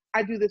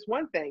I do this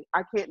one thing,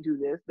 I can't do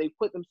this. They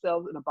put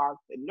themselves in a box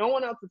that no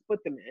one else has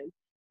put them in,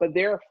 but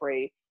they're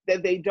afraid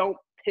that they don't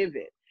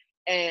pivot.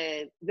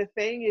 And the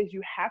thing is,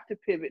 you have to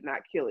pivot, not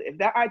kill it. If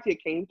that idea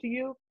came to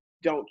you,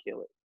 don't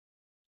kill it.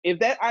 If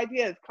that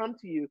idea has come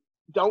to you,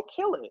 don't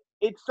kill it.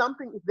 It's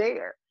something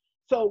there.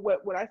 So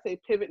when I say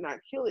pivot, not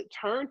kill it,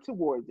 turn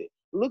towards it,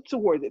 look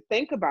towards it,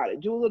 think about it,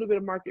 do a little bit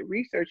of market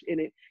research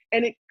in it.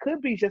 And it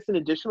could be just an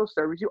additional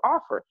service you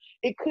offer.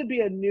 It could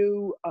be a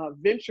new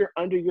venture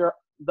under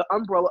the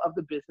umbrella of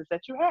the business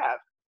that you have.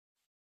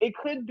 It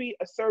could be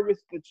a service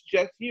that's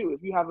just you.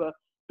 If you have a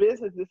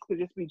business, this could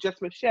just be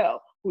just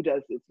Michelle who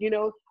does this.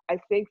 I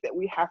think that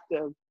we have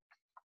to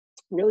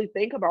really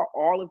think about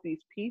all of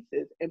these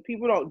pieces, and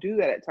people don't do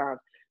that at times.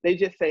 They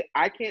just say,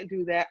 I can't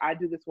do that, I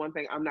do this one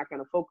thing, I'm not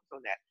going to focus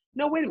on that.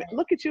 No, wait a minute,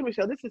 look at you,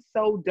 Michelle, this is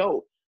so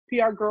dope.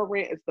 PR Girl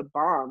Rant is the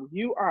bomb.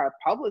 You are a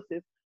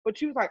publicist,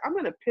 but you was like, I'm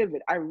going to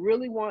pivot. I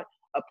really want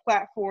a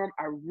platform.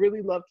 I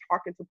really love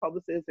talking to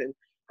publicists and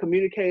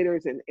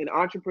communicators and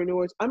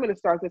entrepreneurs. I'm going to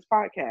start this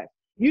podcast.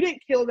 You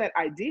didn't kill that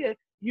idea,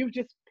 you've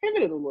just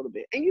pivoted a little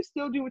bit, and you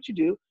still do what you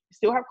do. You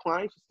still have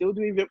clients, you still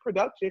do event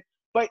production,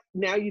 but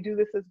now you do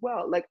this as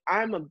well. Like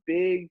I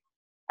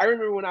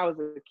remember when I was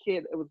a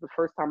kid, it was the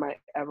first time I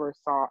ever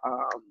saw,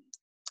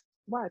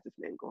 why is this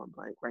name going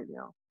blank right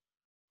now?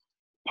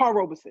 Paul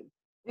Robeson.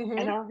 Mm-hmm.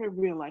 And I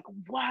remember being like,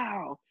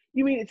 wow,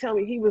 you mean to tell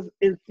me he was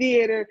in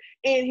theater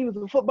and he was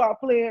a football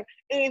player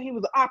and he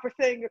was an opera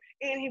singer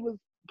and he was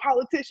a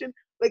politician?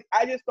 Like,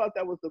 I just thought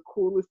that was the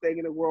coolest thing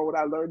in the world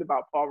when I learned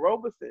about Paul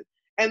Robeson.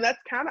 And that's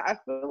I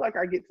feel like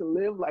I get to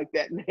live like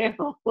that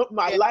now with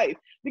my life,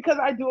 because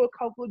I do a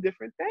couple of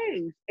different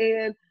things.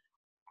 And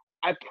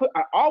I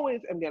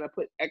always am going to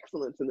put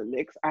excellence in the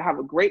mix. I have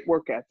a great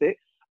work ethic.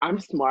 I'm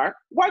smart.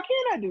 Why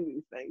can't I do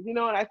these things? And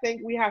I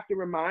think we have to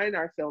remind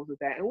ourselves of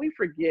that. And we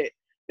forget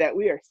that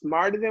we are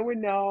smarter than we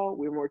know.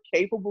 We're more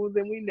capable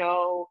than we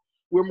know.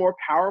 We're more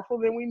powerful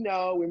than we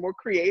know. We're more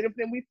creative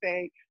than we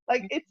think.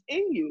 Like, it's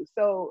in you.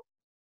 So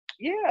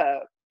yeah,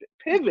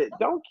 pivot,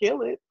 don't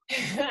kill it.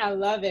 I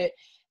love it.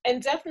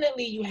 And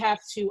definitely you have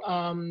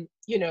to,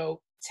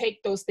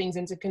 take those things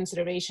into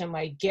consideration,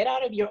 like get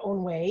out of your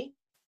own way.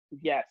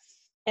 Yes.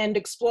 And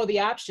explore the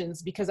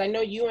options, because I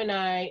know you and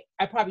I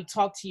probably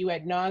talked to you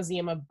ad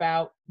nauseum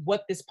about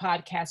what this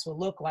podcast will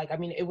look like. I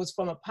mean, it was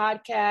from a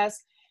podcast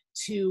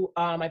to,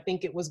 I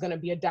think it was going to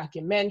be a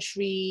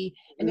documentary.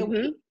 And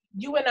then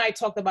you and I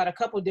talked about a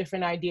couple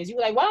different ideas. You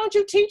were like, why don't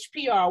you teach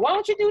PR? Why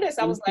don't you do this?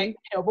 I was like,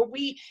 and what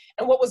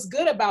was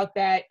good about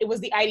that, it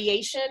was the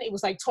ideation. It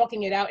was like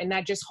talking it out and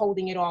not just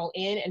holding it all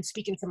in and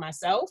speaking to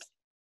myself.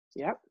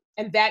 Yep.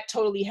 And that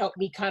totally helped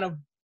me kind of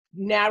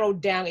narrow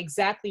down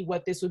exactly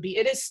what this would be.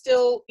 It is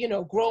still,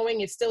 growing.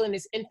 It's still in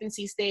its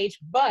infancy stage,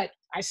 but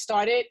I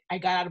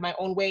got out of my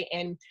own way,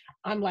 and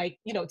I'm like,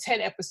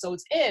 10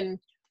 episodes in,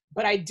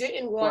 but I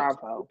didn't want,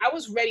 I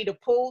was ready to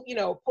pull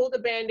the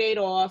Band-Aid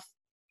off,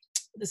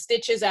 the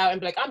stitches out, and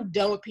be like, I'm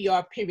done with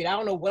PR, period. I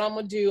don't know what I'm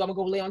going to do. I'm going to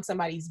go lay on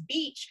somebody's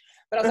beach.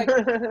 But I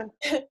was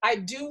like, I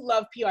do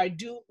love PR. I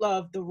do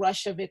love the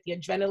rush of it, the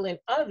adrenaline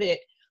of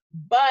it.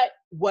 But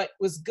what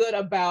was good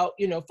about,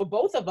 for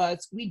both of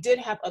us, we did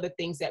have other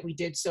things that we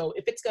did. So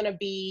if it's going to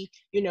be,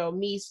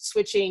 me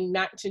switching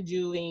not to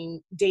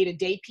doing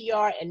day-to-day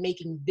PR and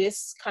making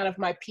this kind of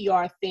my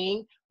PR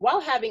thing while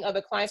having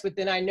other clients, but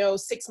then I know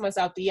 6 months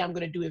out the year I'm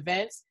going to do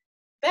events,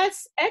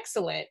 that's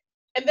excellent.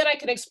 And then I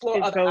can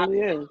explore other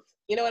options.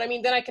 You know what I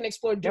mean? Then I can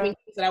explore doing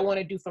things that I want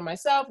to do for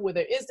myself,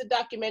 whether it is the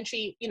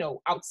documentary,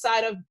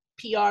 outside of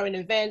PR and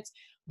events.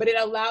 But it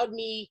allowed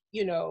me,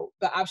 the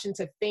option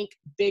to think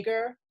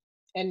bigger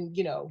and,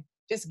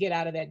 just get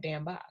out of that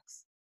damn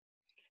box.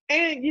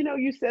 And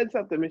you said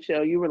something,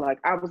 Michelle. You were like,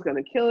 I was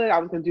gonna kill it, I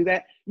was gonna do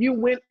that. You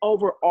went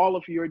over all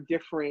of your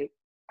different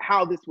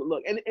how this would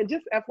look. And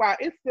just FYI,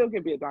 it still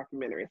can be a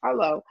documentary.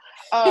 Hello.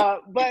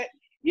 But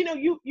you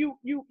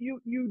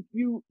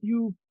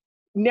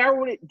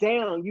narrowed it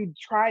down. You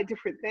tried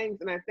different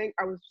things. And I think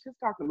I was just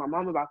talking to my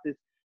mom about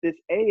this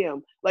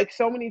AM. Like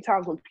so many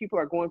times when people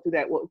are going through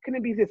that, well, can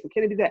it be this and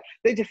can it be that?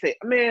 They just say,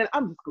 man,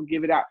 I'm just gonna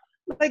give it out.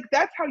 Like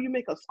that's how you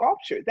make a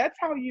sculpture. That's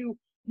how you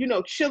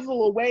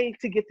chisel away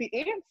to get the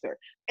answer.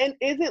 And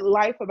isn't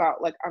life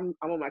about, like, I'm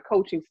on my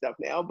coaching stuff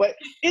now, but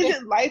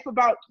isn't life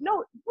about,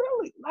 no,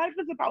 really, life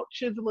is about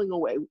chiseling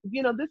away.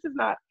 This is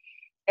not,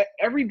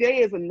 every day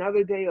is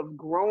another day of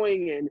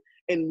growing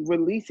and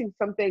releasing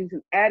some things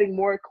and adding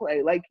more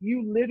clay. Like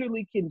you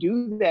literally can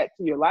do that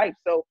to your life.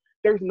 So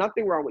there's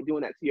nothing wrong with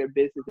doing that to your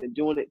business and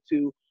doing it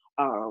to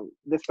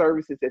the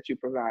services that you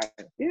provide.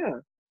 Yeah.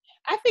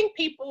 I think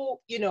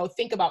people,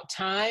 think about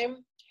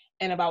time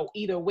and about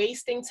either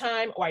wasting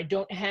time or I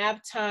don't have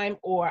time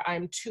or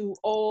I'm too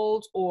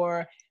old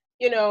or,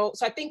 so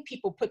I think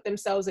people put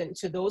themselves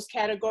into those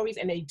categories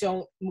and they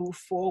don't move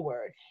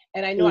forward.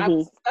 And I know I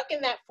was stuck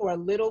in that for a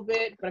little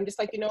bit, but I'm just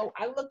like,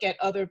 I look at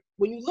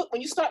when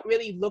you start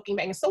really looking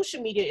back, and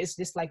social media is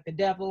just like the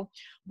devil,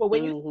 but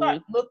when you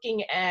start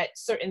looking at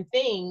certain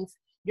things,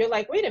 you're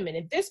like, wait a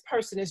minute, this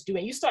person is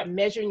doing, you start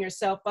measuring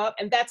yourself up,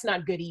 and that's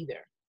not good either.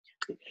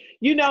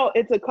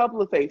 It's a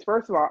couple of things.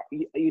 First of all,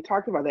 you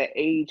talked about that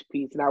age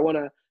piece, and I want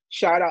to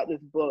shout out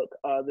this book,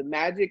 The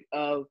Magic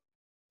of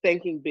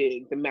Thinking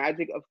Big. The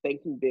Magic of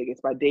Thinking Big.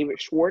 It's by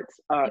David Schwartz.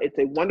 It's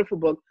a wonderful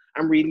book.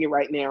 I'm reading it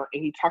right now,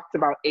 and he talks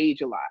about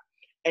age a lot.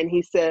 And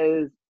he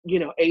says,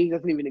 age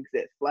doesn't even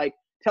exist. Like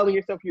telling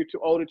yourself you're too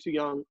old or too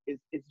young is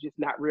just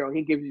not real. And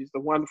he gives you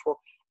some wonderful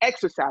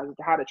exercises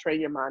to how to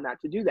train your mind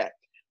not to do that.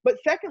 But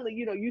secondly,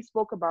 you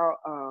spoke about,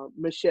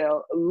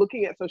 Michelle,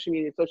 looking at social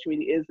media. Social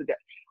media is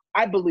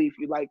I believe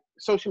you, like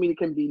social media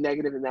can be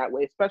negative in that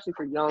way, especially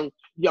for young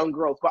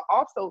girls, but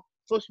also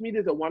social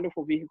media is a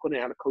wonderful vehicle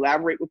now to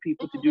collaborate with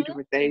people, to do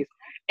different things,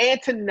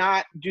 and to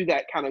not do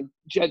that kind of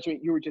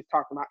judgment you were just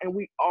talking about. And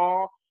we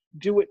all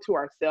do it to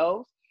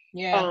ourselves.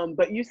 Yeah.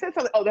 But you said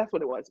something, oh, that's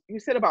what it was. You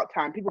said about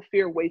time. People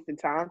fear wasting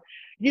time.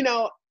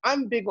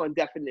 I'm big on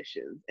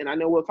definitions, and I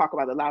know we'll talk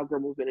about the Loud Girl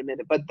movement in a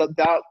minute, but the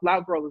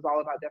Loud Girl is all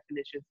about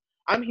definitions.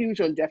 I'm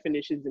huge on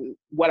definitions and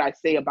what I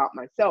say about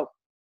myself.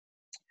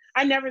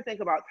 I never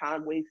think about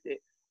time wasted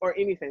or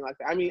anything like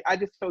that. I mean, I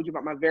just told you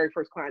about my very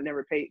first client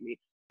never paid me.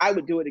 I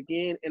would do it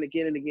again and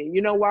again and again.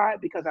 You know why?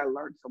 Because I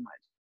learned so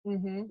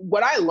much.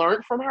 What I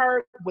learned from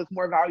her was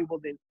more valuable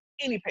than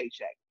any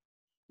paycheck.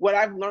 What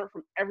I've learned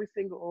from every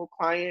single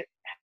client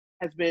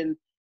has been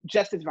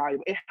just as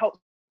valuable. It helps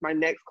my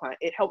next client.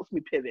 It helps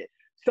me pivot.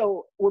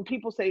 So when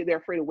people say they're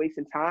afraid of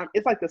wasting time,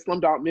 it's like the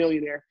Slumdog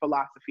Millionaire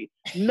philosophy.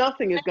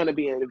 Nothing is going to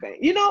be in vain.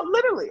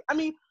 Literally. I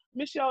mean,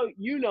 Michelle,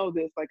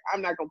 this, like,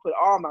 I'm not going to put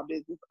all my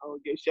business on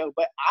your show,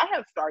 but I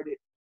have started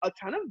a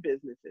ton of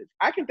businesses.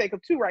 I can think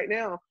of 2 right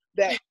now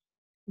that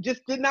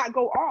just did not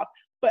go off.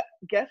 But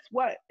guess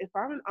what? If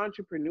I'm an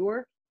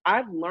entrepreneur,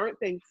 I've learned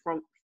things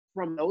from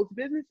those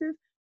businesses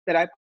that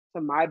I put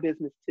to my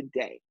business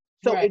today.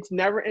 So right. It's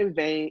never in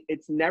vain.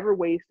 It's never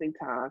wasting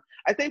time.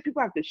 I think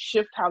people have to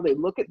shift how they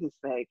look at this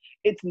thing.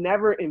 It's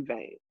never in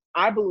vain.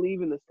 I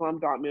believe in the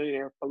Slumdog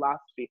Millionaire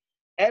philosophy.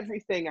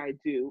 Everything I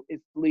do is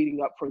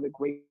leading up for the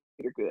greater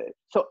good.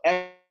 So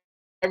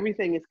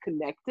everything is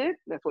connected.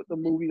 That's what the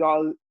movie is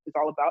all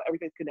about.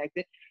 Everything's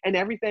connected, and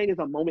everything is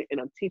a moment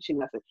and a teaching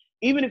lesson.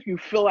 Even if you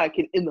feel like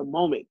it in the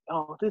moment,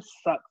 oh, this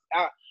sucks.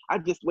 I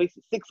just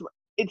wasted 6 months.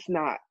 It's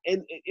not,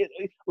 and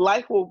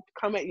life will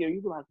come at you, and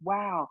you'll be like,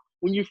 wow.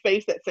 When you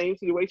face that same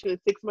situation in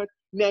 6 months,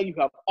 now you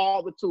have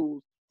all the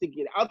tools to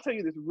get it. I'll tell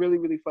you this really,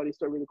 really funny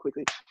story really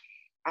quickly.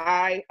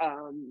 I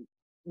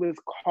was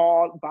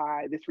called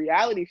by this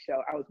reality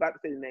show. I was about to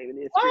say the name, and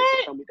it's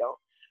so tell me don't.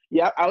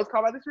 Yep, I was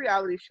called by this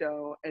reality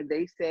show, and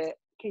they said,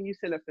 can you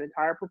send us an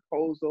entire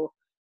proposal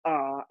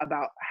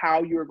about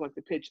how you were going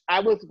to pitch?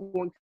 I was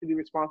going to be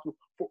responsible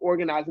for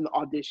organizing the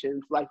auditions,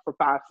 like for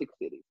 5-6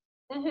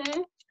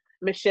 cities.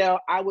 Michelle,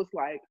 I was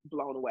like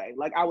blown away.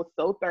 Like I was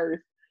so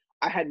thirsty.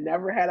 I had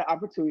never had an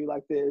opportunity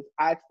like this.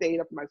 I stayed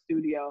up in my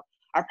studio.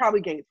 I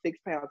probably gained 6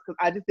 pounds because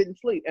I just didn't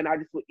sleep, and I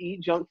just would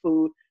eat junk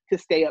food to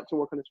stay up to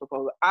work on this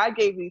proposal. I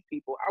gave these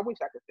people, I wish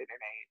I could say their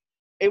name.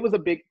 It was a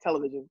big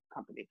television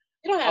company.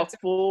 You don't have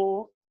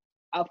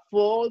a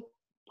full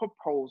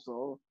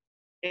proposal,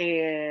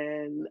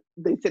 and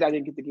they said I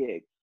didn't get the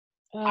gig.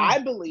 I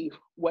believe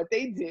what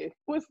they did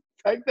was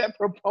take that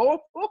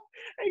proposal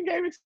and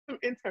gave it to some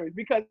interns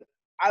because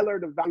I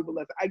learned a valuable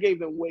lesson. I gave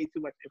them way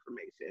too much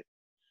information.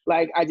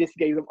 Like I just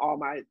gave them all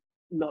my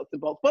nuts and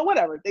bolts, but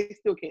whatever. They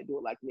still can't do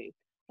it like me.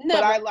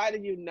 Never. But I lie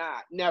to you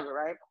not. Never,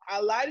 right?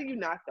 I lie to you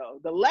not though.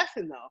 The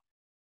lesson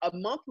though, a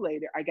month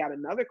later, I got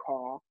another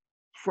call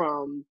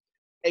from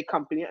a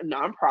company, a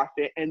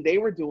nonprofit, and they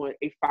were doing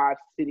a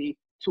 5-city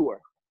tour.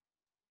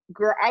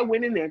 Girl, I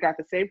went in there, got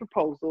the same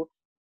proposal,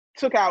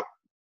 took out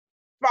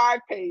 5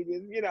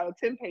 pages,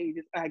 10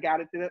 pages, and I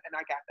got it to them, and I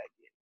got that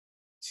gig.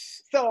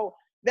 So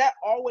that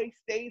always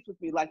stays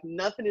with me. Like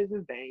nothing is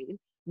in vain,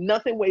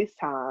 nothing wastes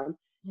time.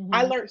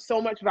 I Mm-hmm. learned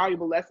so much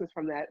valuable lessons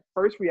from that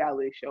first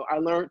reality show. I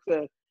learned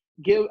to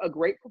give a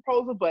great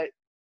proposal, but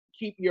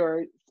keep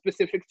your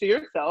specifics to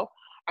yourself.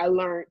 I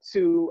learned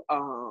to,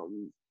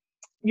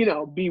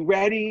 be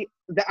ready.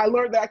 That I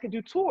learned that I could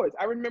do tours.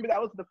 I remember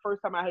that was the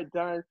first time I had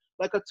done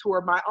like a tour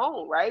of my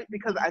own, right?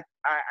 Because I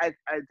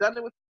done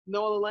it with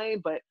Noah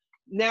Lane, but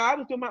now I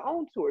was doing my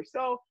own tour.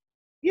 So,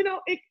 you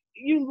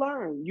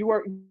learn.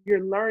 You're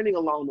learning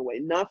along the way.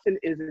 Nothing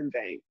is in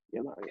vain.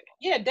 You're learning.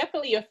 Yeah,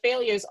 definitely your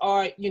failures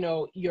are,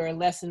 your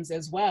lessons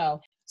as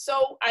well.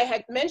 So I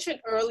had mentioned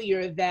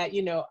earlier that,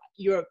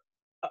 you're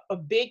a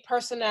big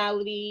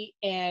personality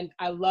and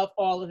I love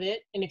all of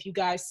it. And if you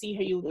guys see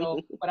her, you'll know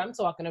what I'm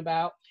talking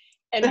about.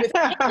 And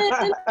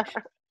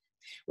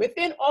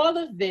within all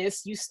of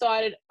this, you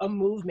started a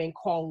movement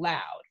called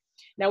Loud.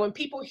 Now, when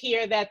people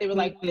hear that, they were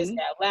like, what is Mhm.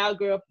 that? Loud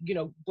girl,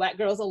 Black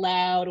girls are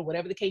loud, or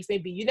whatever the case may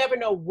be. You never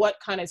know what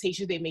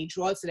connotations they may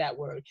draw to that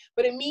word,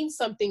 but it means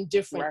something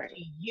different Right.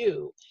 to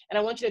you. And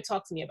I want you to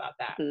talk to me about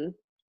that. Mhm.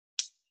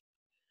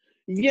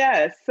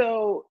 Yeah,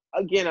 so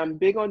again, I'm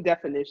big on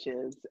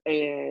definitions.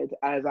 And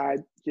as I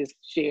just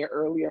shared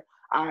earlier,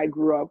 I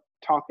grew up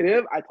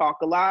talkative. I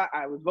talk a lot.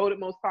 I was voted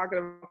most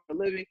talkative for a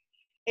living.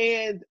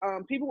 And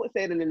people would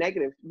say it in the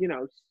negative,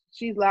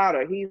 she's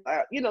louder, he's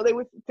loud. They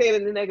would say it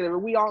in the negative.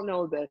 And we all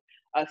know the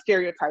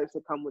stereotypes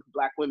that come with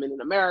Black women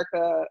in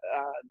America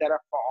that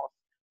are false,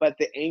 but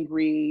the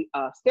angry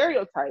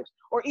stereotypes,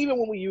 or even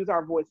when we use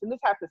our voice, and this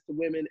happens to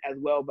women as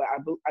well, but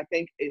I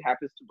think it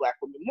happens to Black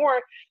women more,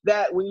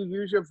 that when you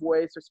use your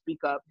voice or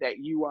speak up, that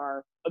you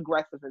are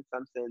aggressive in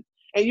some sense.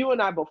 And you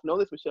and I both know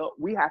this, Michelle.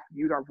 We have to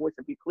use our voice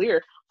and be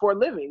clear for a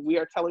living. We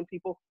are telling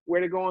people where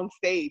to go on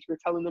stage. We're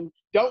telling them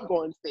don't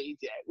go on stage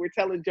yet. We're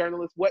telling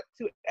journalists what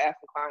to ask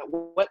a client,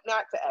 what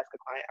not to ask a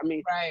client. I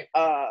mean, Right.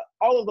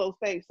 all of those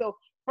things. So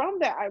from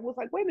that, I was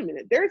like, wait a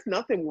minute, there's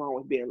nothing wrong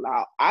with being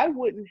loud. I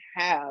wouldn't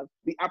have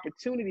the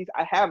opportunities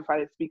I have if I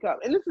didn't speak up.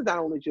 And this is not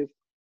only just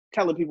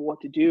telling people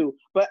what to do,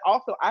 but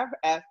also I've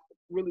asked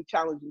really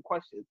challenging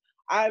questions.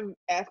 I've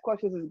asked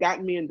questions that's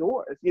gotten me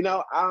indoors,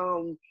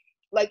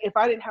 like if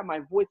I didn't have my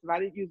voice, if I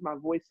didn't use my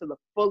voice to the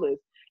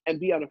fullest and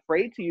be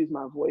unafraid to use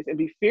my voice and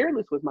be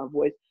fearless with my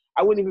voice,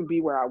 I wouldn't even be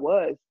where I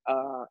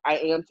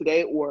am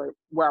today, or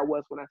where I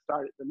was when I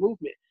started the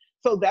movement.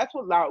 So that's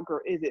what Loud Girl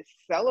is. It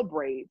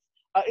celebrates,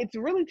 it's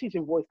really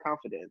teaching voice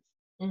confidence.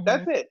 Mm-hmm.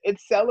 That's it.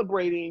 It's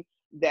celebrating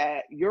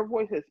that your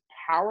voice is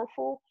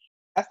powerful.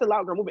 That's the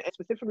Loud Girl movement, and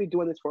specifically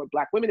doing this for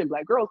Black women and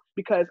Black girls,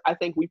 because I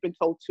think we've been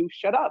told to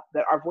shut up,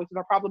 that our voices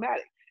are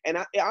problematic. And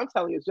I'm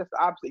telling you, it's just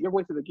the opposite. Your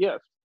voice is a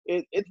gift.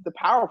 It's the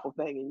powerful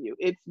thing in you.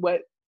 It's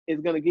what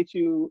is going to get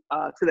you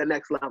to the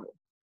next level.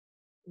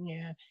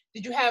 Yeah.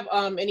 Did you have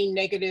any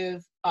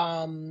negative,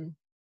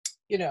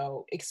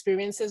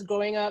 experiences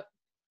growing up,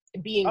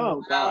 being Oh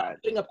loud, God.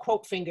 putting up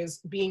quote fingers,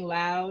 being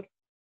loud?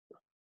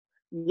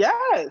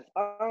 Yes.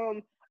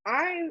 I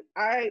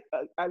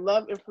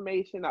love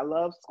information. I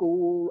love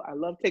school. I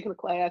love taking a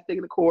class,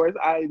 taking a course.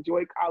 I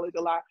enjoy college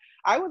a lot.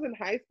 I was in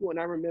high school and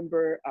I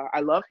remember I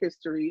love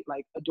history,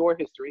 like adore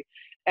history.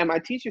 And my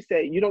teacher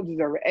said, "You don't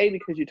deserve an A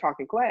because you talk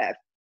in class."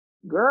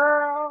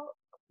 Girl,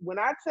 when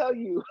I tell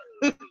you,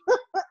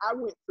 I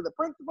went to the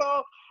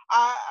principal.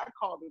 I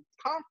called the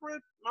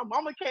conference. My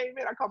mama came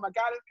in. I called my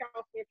guidance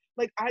counselor.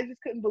 Like, I just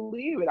couldn't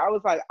believe it. I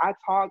was like, I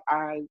talk,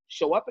 I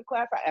show up in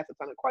class, I ask a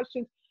ton of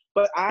questions,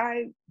 but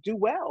I do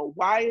well.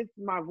 Why does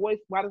my voice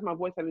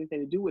have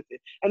anything to do with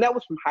it? And that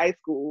was from high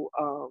school.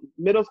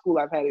 Middle school,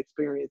 I've had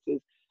experiences.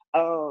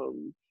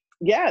 Um,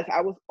 yes,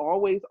 I was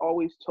always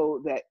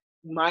told that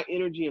my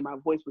energy and my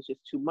voice was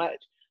just too much.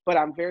 But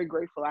I'm very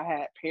grateful I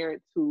had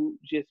parents who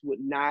just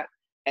would not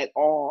at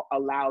all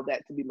allow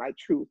that to be my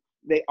truth.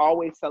 They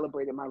always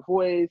celebrated my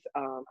voice.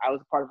 I was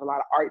a part of a lot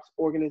of arts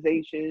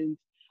organizations.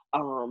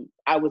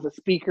 I was a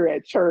speaker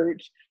at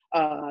church.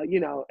 At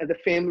the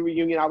family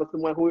reunion, I was the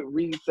one who would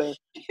read the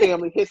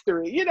family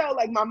history.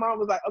 Like my mom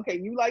was like, okay,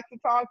 you like to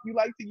talk, you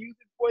like to use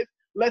your voice,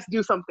 let's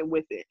do something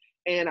with it.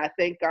 And I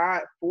thank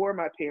God for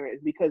my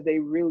parents, because they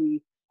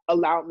really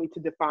allowed me to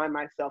define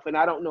myself. And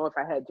I don't know if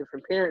I had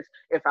different parents,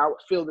 if I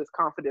would feel this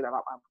confident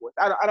about my voice.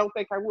 I don't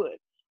think I would.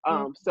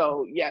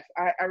 So yes,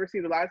 I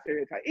received a lot of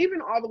stereotypes,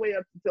 even all the way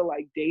up until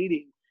like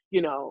dating,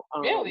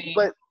 Really?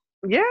 but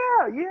yeah.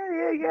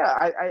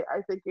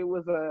 I think it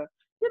was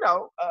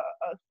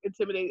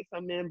intimidated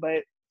some men,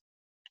 but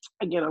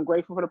again, I'm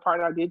grateful for the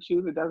partner I did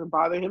choose. It doesn't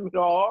bother him at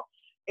all.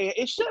 And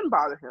it shouldn't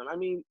bother him. I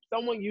mean,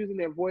 someone using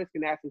their voice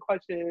and asking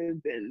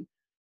questions and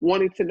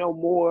wanting to know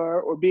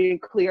more or being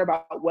clear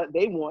about what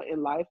they want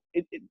in life.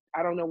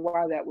 I don't know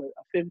why that would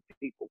offend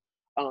people.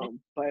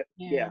 But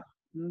Yeah. yeah.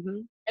 Mm-hmm.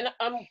 And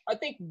I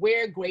think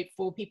we're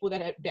grateful. People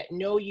that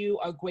know you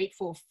are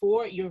grateful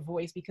for your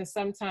voice, because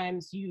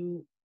sometimes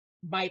you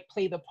might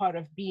play the part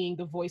of being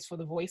the voice for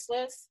the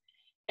voiceless.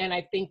 And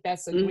I think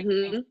that's a great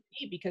thing Mm-hmm. to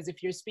be, because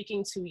if you're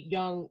speaking to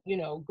young,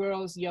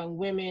 girls, young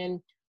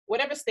women,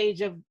 whatever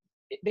stage of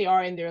they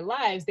are in their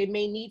lives, they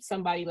may need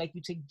somebody like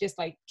you to just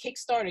like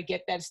kickstart or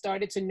get that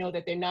started, to know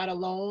that they're not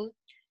alone.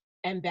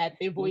 and that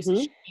their voices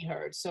Mm-hmm. should be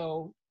heard.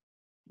 So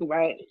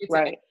Right, it's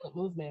an right. excellent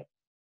movement.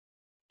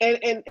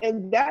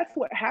 And that's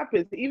what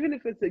happens. Even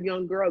if it's a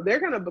young girl, they're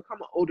gonna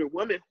become an older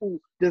woman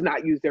who does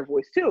not use their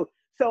voice too.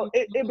 So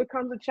it Mhm.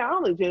 becomes a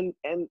challenge.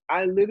 And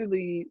I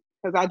literally,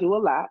 because I do a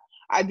lot,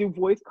 I do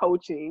voice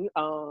coaching.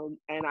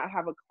 And I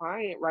have a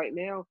client right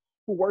now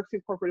who works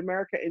in corporate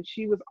America, and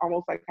she was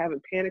almost like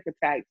having panic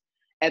attacks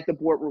at the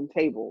boardroom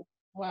table.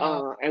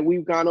 Wow. And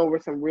we've gone over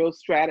some real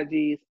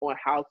strategies on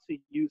how to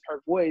use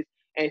her voice,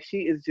 and she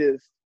is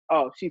just,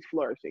 oh, she's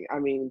flourishing. I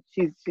mean,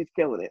 she's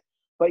killing it.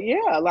 But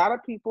yeah, a lot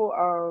of people,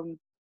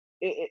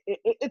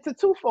 it's a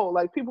twofold.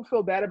 Like, people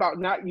feel bad about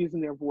not using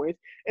their voice,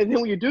 and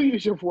then when you do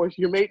use your voice,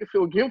 you're made to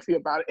feel guilty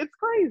about it. It's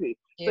crazy.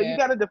 So you Yeah.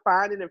 got to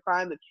define it and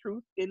find the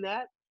truth in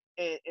that,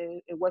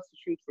 and what's the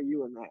truth for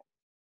you in that.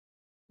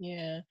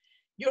 Yeah.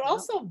 You're Yep.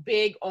 also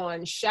big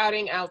on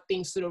shouting out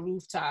things to the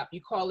rooftop. You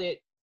call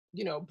it,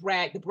 the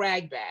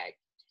brag bag.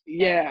 And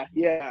Yeah,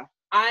 yeah,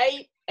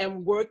 I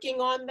am working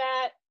on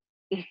that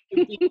to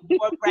be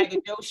more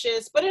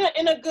braggadocious, but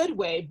in a good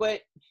way.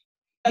 But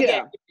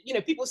again, yeah.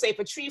 people say if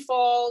a tree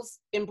falls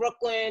in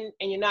Brooklyn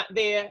and you're not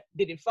there,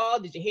 did it fall?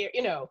 Did you hear?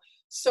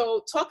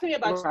 So talk to me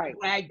about the Right,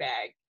 brag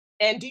bag.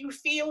 And do you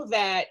feel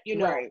that,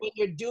 right. when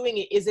you're doing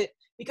it, is it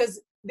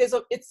because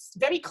it's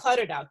very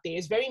cluttered out there.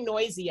 It's very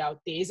noisy out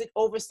there. Is it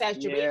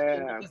oversaturation?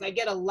 Yeah, Because I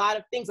get a lot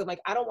of things. I'm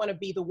like, I don't want to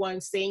be the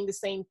one saying the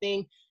same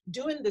thing,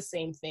 doing the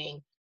same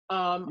thing.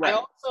 I right.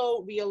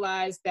 also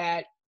realized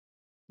that,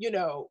 you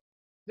know,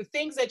 the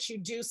things that you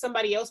do,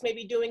 somebody else may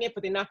be doing it,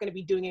 but they're not going to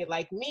be doing it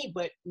like me.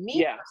 But me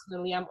Yeah,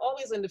 personally, I'm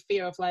always in the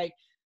fear of like,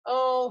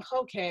 oh,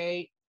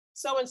 okay,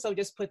 so and so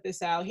just put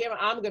this out here.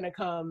 I'm going to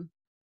come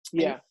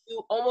and yeah.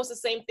 do almost the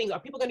same thing. Are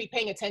people going to be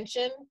paying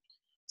attention?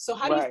 So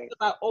how do you Right, feel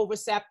about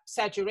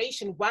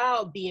oversaturation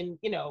while being,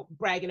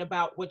 bragging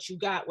about what you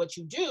got, what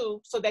you do,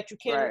 so that you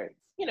can, right.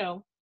 you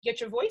know, get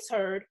your voice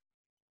heard?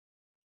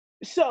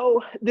 So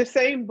the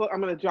same book,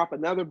 I'm going to drop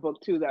another book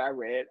too that I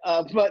read,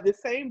 but the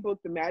same book,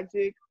 The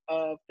Magic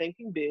of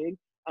Thinking Big,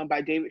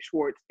 by David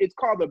Schwartz. It's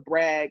called the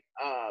Brag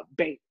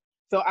Bank.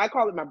 So I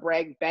call it my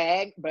brag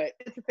bag, but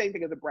it's the same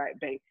thing as a brag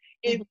bank.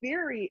 In Mhm.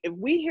 theory, if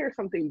we hear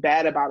something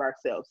bad about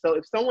ourselves, so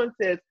if someone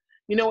says,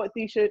 you know what,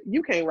 Tisha,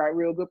 you can't write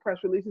real good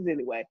press releases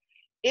anyway,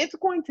 it's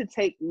going to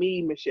take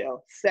me,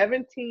 Michelle,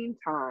 17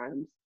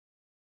 times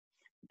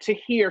to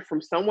hear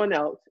from someone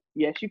else,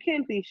 yes, you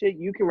can, Tisha,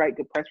 you can write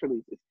good press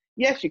releases.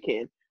 Yes, you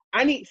can.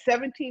 I need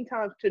 17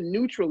 times to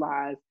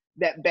neutralize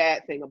that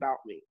bad thing about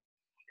me.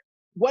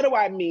 What do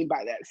I mean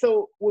by that?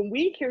 So when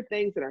we hear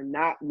things that are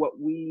not what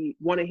we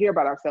want to hear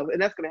about ourselves,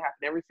 and that's going to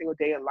happen every single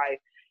day in life,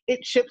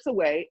 it chips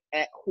away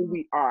at who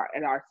we are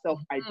and our self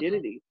Mhm.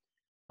 identity.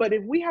 But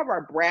if we have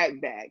our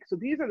brag bag, so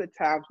these are the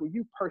times where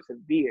you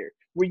persevered,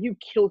 where you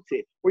killed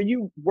it, where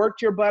you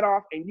worked your butt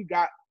off and you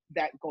got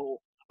that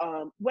goal.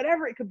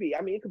 Whatever it could be.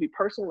 I mean, it could be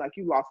personal, like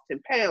you lost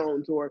 10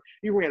 pounds, or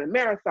you ran a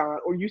marathon,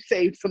 or you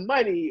saved some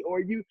money, or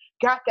you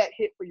got that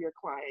hit for your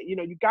client.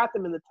 You got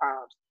them in the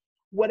times.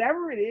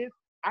 Whatever it is,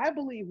 I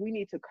believe we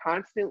need to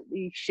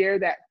constantly share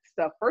that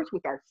stuff first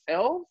with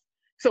ourselves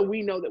so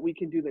we know that we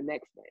can do the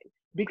next thing,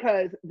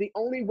 because the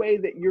only way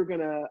that you're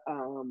gonna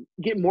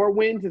get more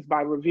wins is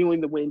by reviewing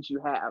the wins you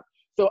have.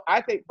 So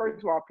I think, first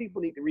of all,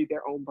 people need to read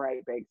their own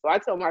brag bank. So I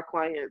tell my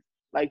clients,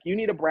 like, you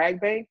need a brag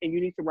bank and you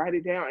need to write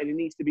it down, and it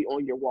needs to be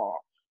on your wall.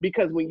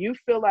 Because when you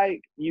feel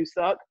like you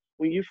suck,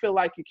 when you feel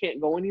like you can't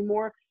go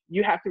anymore,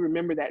 you have to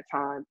remember that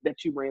time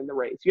that you ran the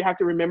race. You have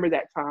to remember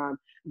that time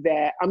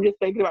that, I'm just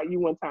thinking about you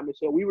one time,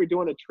 Michelle. We were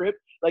doing a trip,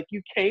 like,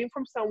 you came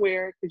from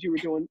somewhere because you were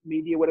doing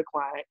media with a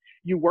client.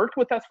 You worked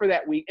with us for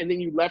that week, and then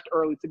you left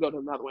early to go to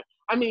another one.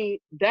 I mean,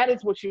 that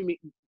is what you mean.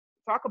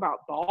 Talk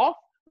about boss.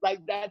 Like,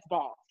 that's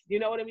boss. You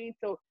know what I mean?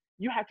 So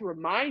you have to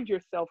remind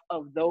yourself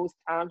of those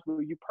times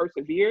where you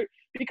persevered,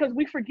 because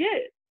we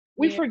forget.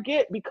 We Yeah.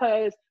 forget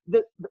because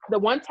the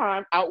one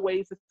time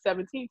outweighs the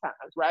 17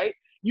 times, right?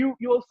 You'll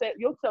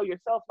tell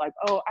yourself, like,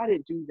 oh, I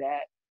didn't do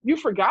that. You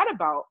forgot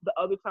about the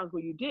other times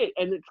where you did,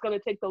 and it's going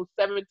to take those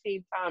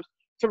 17 times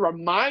to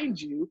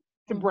remind you,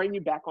 to Mhm. bring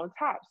you back on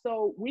top.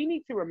 So we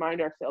need to remind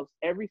ourselves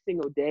every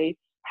single day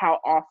how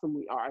awesome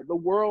we are. The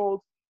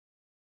world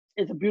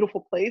is a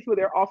beautiful place, but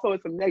there also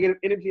is some negative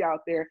energy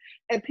out there,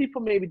 and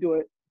people maybe do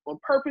it on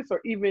purpose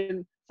or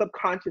even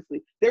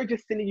subconsciously. They're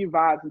just sending you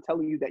vibes and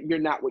telling you that you're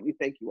not what you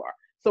think you are.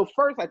 So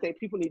first, I think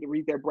people need to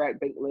read their brag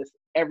bank list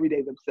every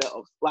day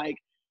themselves. Like,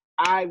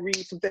 I read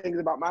some things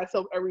about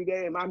myself every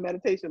day in my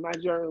meditation, my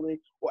journaling,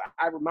 or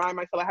I remind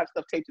myself. I have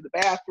stuff taped to the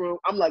bathroom.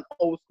 I'm like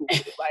old school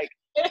with it, like,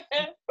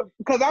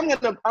 because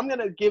I'm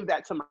gonna give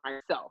that to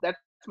myself. That's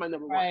my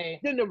number one. Right.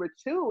 Then number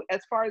two,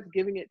 as far as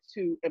giving it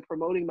to and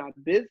promoting my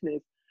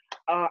business,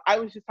 I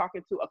was just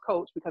talking to a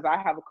coach, because I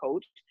have a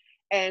coach,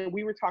 and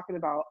we were talking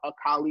about a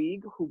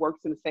colleague who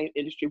works in the same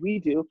industry we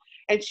do.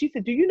 And she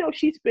said, do you know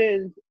she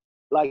spends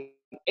like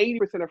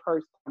 80% of her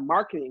time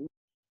marketing,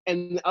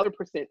 and the other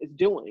percent is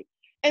doing?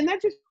 And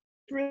that just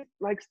really,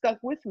 like, stuck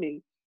with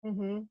me.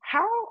 Mhm.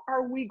 How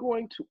are we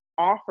going to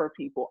offer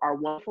people our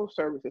wonderful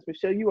services?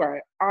 Michelle, you are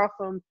an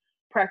awesome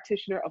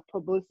practitioner of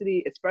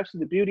publicity, especially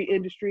the beauty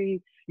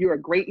industry. You're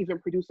a great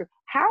event producer.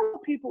 How will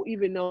people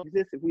even know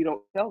this if we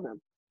don't tell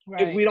them?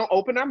 Right. If we don't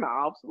open our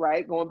mouths,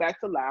 right? Going back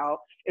to loud,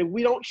 if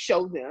we don't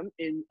show them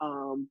in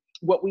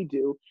what we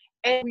do,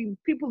 and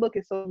people look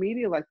at social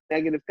media like a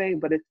negative thing,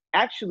 but it's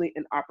actually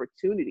an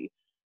opportunity.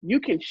 You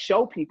can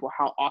show people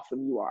how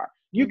awesome you are.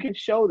 You can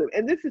show them,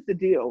 and this is the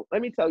deal.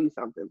 Let me tell you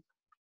something.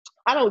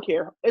 I don't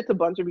care. It's a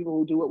bunch of people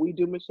who do what we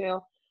do,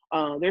 Michelle.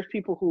 There's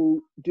people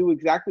who do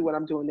exactly what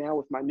I'm doing now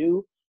with my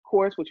new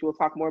course, which we'll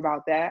talk more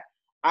about that.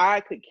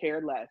 I could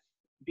care less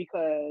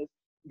because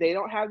they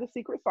don't have the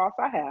secret sauce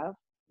I have.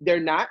 They're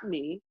not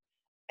me.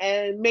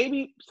 And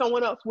maybe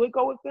someone else would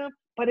go with them,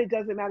 but it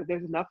doesn't matter.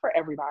 There's enough for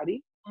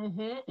everybody.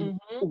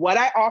 What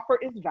I offer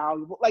is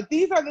valuable. Like,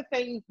 these are the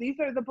things, these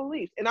are the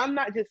beliefs. And I'm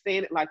not just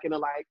saying it like in a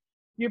like,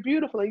 you're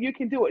beautiful and you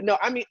can do it. No,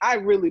 I mean, I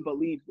really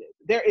believe this.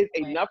 There is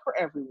enough for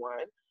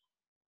everyone.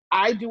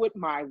 I do it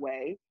my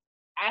way.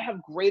 I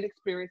have great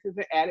experiences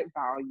and added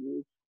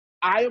value.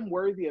 I am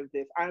worthy of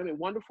this. I am a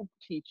wonderful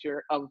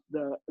teacher of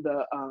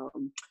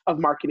of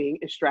marketing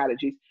and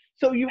strategies.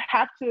 So you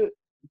have to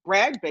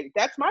brag bank.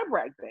 That's my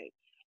brag bank.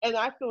 And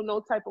I feel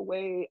no type of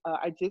way.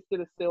 I just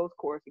did a sales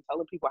course and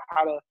telling people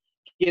how to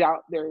get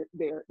out their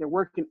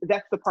work. And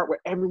that's the part where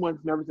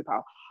everyone's nervous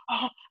about.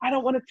 Oh, I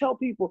don't want to tell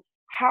people.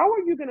 How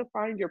are you going to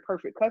find your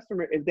perfect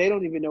customer if they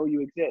don't even know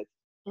you exist?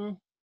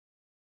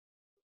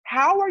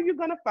 How are you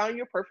going to find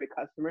your perfect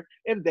customer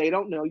if they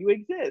don't know you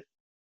exist?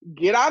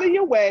 Get out of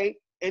your way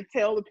and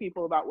tell the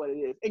people about what it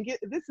is. And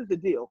this is the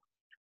deal.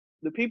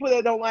 The people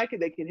that don't like it,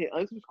 they can hit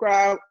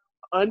unsubscribe,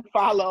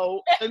 unfollow,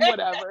 and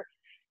whatever.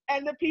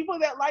 And the people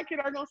that like it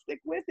are going to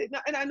stick with it. Now,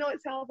 and I know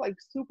it sounds like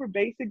super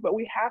basic, but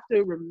we have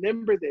to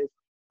remember this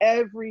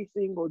every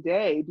single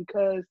day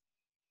because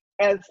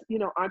as,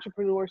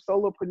 entrepreneurs,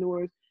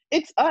 solopreneurs,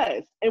 it's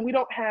us. And we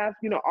don't have,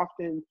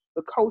 often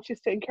the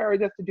coaches to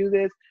encourage us to do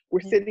this.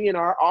 We're sitting in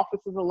our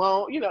offices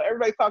alone.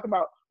 Everybody's talking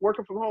about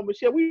working from home, but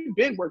shit, we've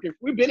been working.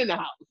 We've been in the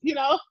house,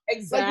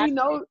 Exactly.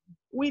 Like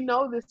we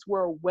know this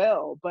world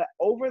well, but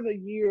over the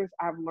years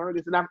I've learned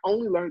this, and I've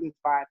only learned this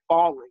by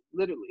falling,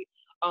 literally.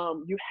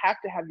 You have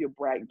to have your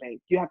brag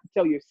bank. You have to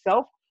tell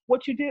yourself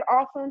what you did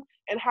awesome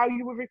and how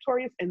you were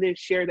victorious, and then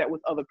share that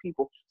with other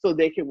people so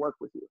they can work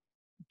with you.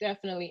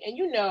 Definitely.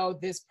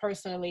 And this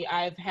personally,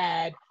 I've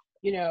had,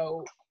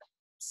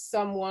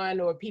 someone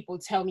or people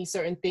tell me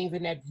certain things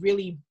and that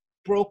really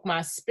broke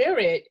my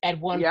spirit at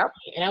one point.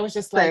 And I was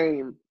just like,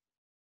 Same.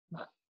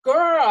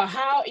 Girl,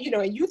 how,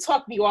 and you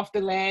talked me off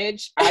the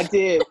ledge. I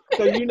did.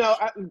 So,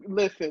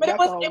 listen, but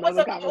that's it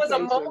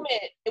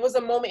was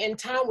a moment in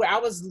time where I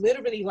was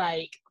literally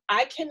like,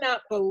 I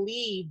cannot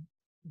believe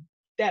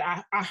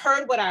that I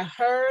heard what I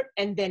heard,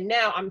 and then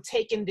now I'm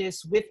taking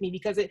this with me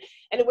because it's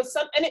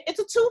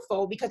a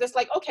twofold, because it's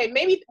like, okay,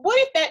 maybe, what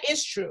if that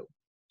is true?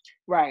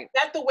 Right.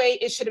 That's the way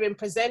it should have been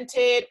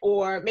presented,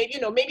 or maybe,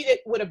 maybe that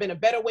would have been a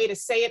better way to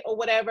say it or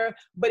whatever,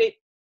 but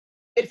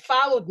it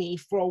followed me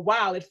for a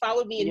while. It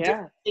followed me in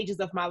different stages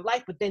of my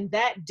life. But then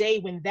that day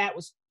when that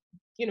was,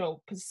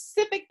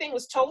 specific thing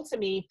was told to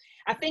me,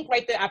 I think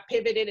right there I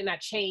pivoted and I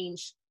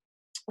changed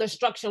the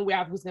structure where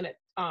I was going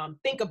to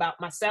think about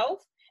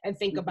myself and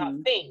think about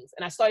things.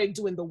 And I started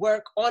doing the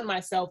work on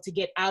myself to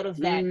get out of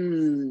that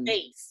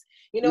space.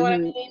 You know what I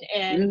mean?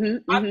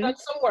 And I've done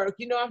some work.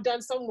 I've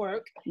done some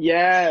work.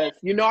 Yes.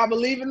 I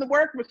believe in the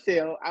work,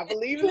 Michelle. I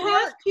believe in the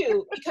work. You have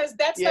to, because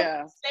that's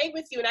something to stay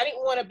with you. And I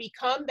didn't want to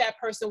become that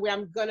person where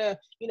I'm going to,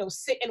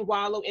 sit and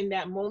wallow in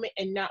that moment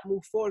and not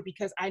move forward,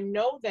 because I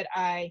know that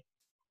I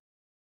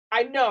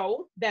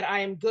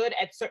am good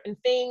at certain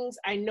things.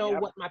 I know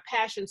what my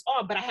passions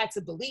are, but I had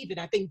to believe it.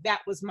 I think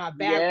that was my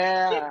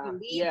barrier. I didn't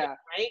believe it,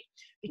 right?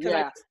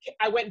 Because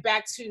I went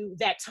back to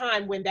that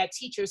time when that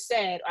teacher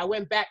said, I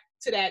went back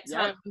to that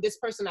time when this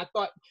person I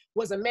thought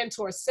was a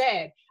mentor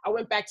said, I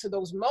went back to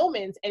those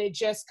moments, and it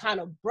just kind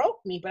of broke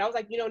me. But I was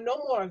like, no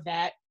more of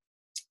that.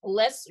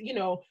 Let's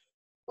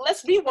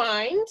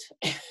rewind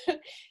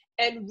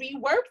and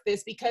rework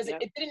this, because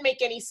it didn't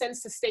make any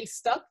sense to stay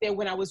stuck there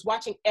when I was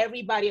watching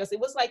everybody else. It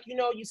was like,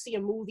 you see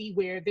a movie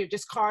where they're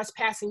just cars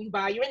passing you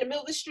by. You're in the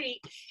middle of the street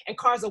and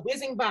cars are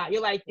whizzing by.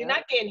 You're like, you're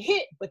not getting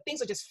hit, but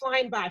things are just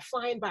flying by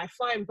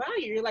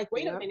you. You're like,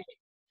 wait a minute.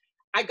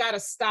 I got to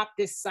stop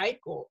this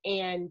cycle.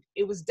 And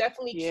it was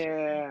definitely key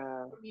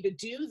for me to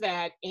do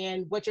that.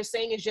 And what you're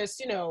saying is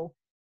just,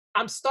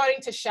 I'm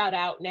starting to shout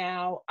out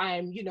now.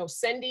 I'm,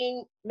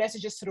 sending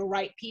messages to the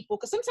right people.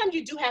 Because sometimes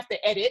you do have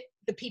to edit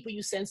the people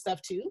you send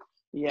stuff to.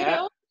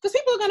 Yeah. Because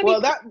people are going to be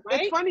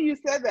right? It's funny you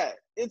said that.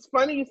 It's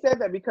funny you said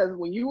that, because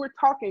when you were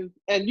talking,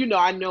 and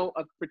I know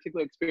a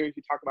particular experience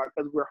you talk about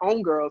because we're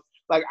homegirls.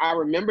 Like, I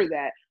remember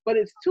that. But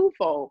it's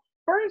twofold.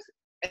 First,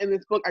 in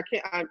this book,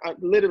 I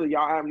literally,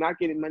 y'all, I'm not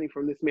getting money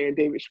from this man,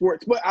 David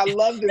Schwartz, but I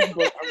love this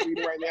book I'm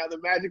reading right now, The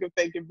Magic of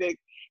Thinking Big.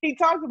 He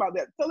talks about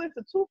that. So it's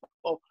a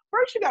twofold.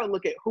 First, you got to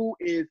look at who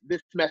is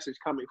this message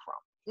coming from.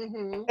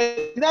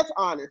 And that's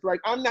honest. Like,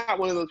 I'm not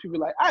one of those people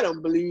like, I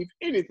don't believe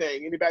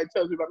anything anybody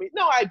tells me about me.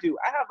 No, I do.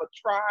 I have a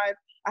tribe.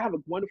 I have a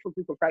wonderful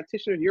group of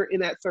practitioners. You're in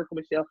that circle,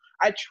 Michelle.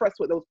 I trust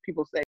what those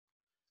people say.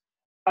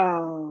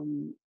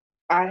 Um,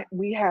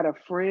 we had a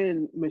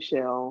friend,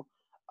 Michelle,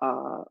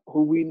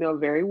 who we know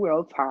very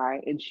well,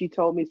 Ty, and she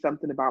told me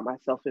something about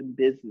myself in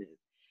business,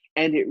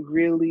 and it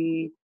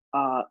really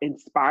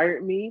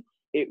inspired me.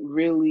 It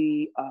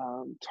really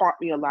taught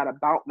me a lot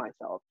about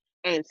myself.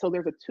 And so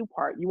there's a two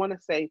part. You want to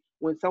say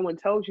when someone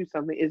tells you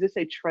something, is this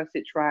a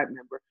trusted tribe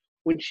member?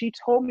 When she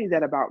told me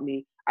that about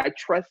me, I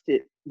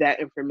trusted that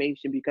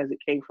information because it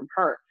came from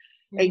her.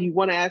 And Mhm. you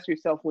want to ask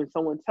yourself when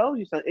someone tells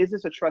you something, is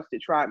this a trusted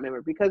tribe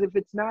member? Because if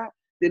it's not,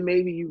 then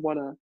maybe you want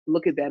to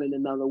look at that in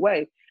another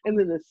way. And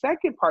then the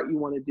second part you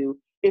want to do,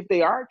 if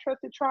they are a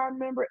trusted tribe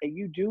member and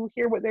you do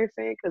hear what they're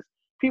saying, because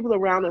people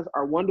around us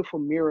are wonderful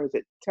mirrors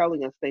at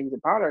telling us things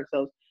about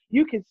ourselves,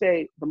 you can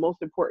say the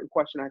most important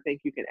question I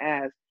think you can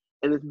ask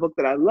in this book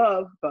that I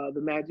love,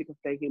 The Magic of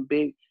Thinking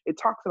Big. It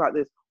talks about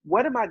this.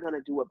 What am I going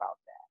to do about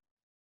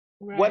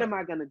that? What Right. am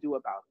I going to do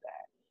about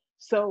that?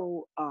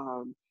 So,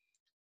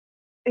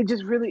 it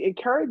just really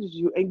encourages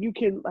you. And you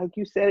can, like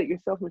you said it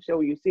yourself, Michelle,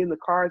 when you're seeing the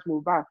cars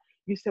move by,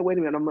 you say, wait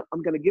a minute,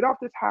 I'm going to get off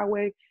this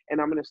highway and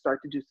I'm going to start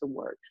to do some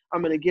work.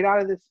 I'm going to get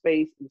out of this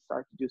space and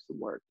start to do some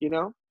work, you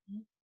know?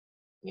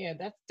 Yeah,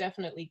 that's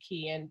definitely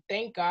key. And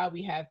thank God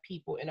we have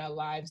people in our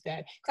lives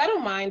that, cause I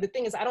don't mind. The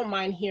thing is, I don't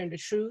mind hearing the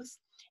truth.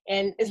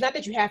 And it's not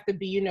that you have to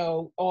be,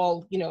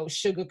 all,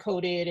 sugar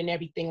coated and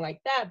everything like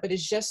that, but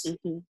it's just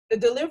Hmm. the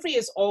delivery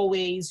is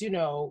always,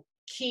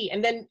 key.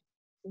 And then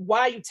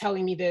why are you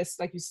telling me this?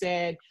 Like you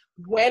said,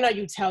 when are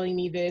you telling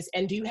me this?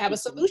 And do you have a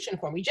Hmm. solution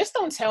for me? Just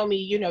don't tell me,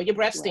 your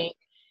breath Right. stink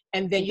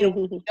and then you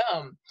don't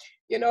dumb.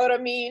 You know what I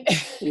mean?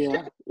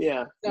 Yeah,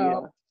 yeah,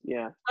 So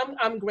yeah, yeah.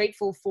 I'm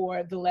grateful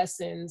for the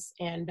lessons,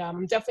 and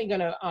I'm definitely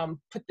gonna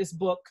put this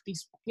book,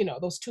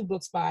 those two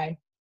books by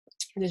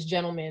this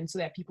gentleman, so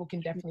that people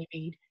can definitely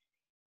read.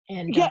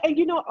 And Yeah, and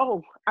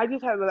oh, I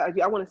just have an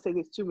idea. I want to say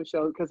this too,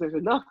 Michelle, because there's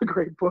another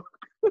great book,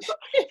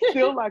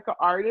 Still Like an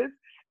Artist,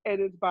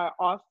 and it's by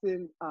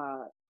Austin.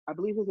 I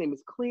believe his name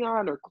is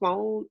Cleon or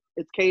Clone.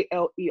 It's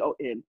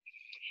Kleon.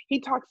 He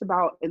talks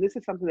about, and this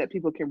is something that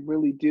people can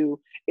really do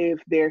if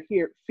they're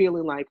here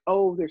feeling like,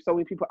 oh, there's so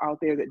many people out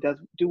there that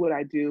do what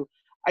I do.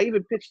 I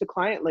even pitched a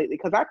client lately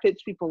because I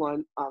pitch people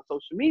on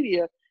social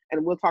media,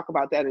 and we'll talk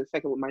about that in a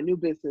second with my new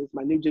business,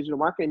 my new digital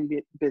marketing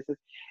business.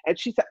 And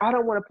she said, I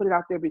don't want to put it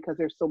out there because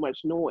there's so much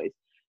noise.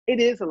 It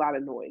is a lot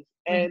of noise,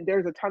 Mhm. and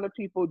there's a ton of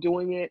people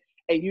doing it.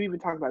 And you even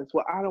talk about this.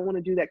 Well, I don't want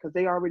to do that because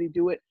they already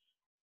do it.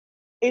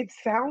 It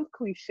sounds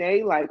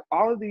cliche, like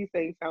all of these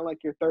things sound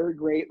like your third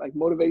grade, like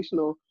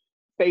motivational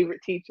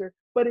favorite teacher,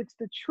 but it's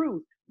the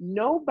truth.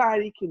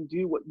 Nobody can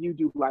do what you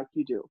do like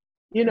you do.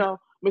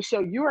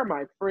 Michelle, you are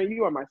my friend,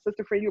 you are my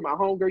sister friend, you're my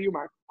homegirl, you're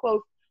my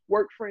close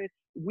work friend.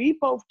 We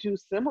both do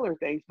similar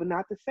things, but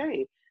not the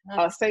same.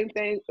 Not the Same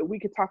thing, we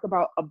could talk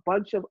about a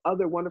bunch of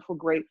other wonderful,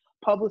 great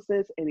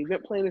publicists and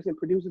event planners and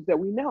producers that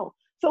we know.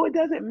 So it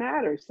doesn't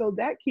matter. So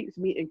that keeps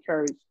me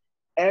encouraged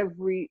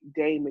every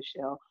day,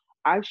 Michelle.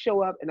 I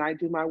show up and I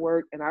do my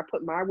work and I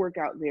put my work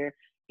out there,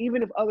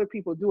 even if other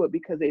people do it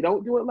because they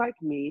don't do it like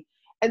me.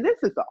 And this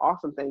is the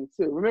awesome thing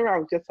too. Remember, I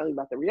was just telling you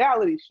about the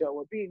reality show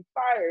or being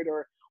fired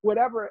or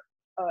whatever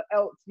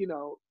else,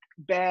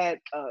 bad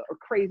or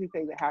crazy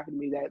thing that happened to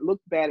me that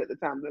looked bad at the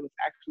time, that was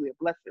actually a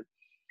blessing.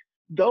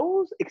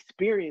 Those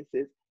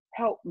experiences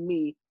help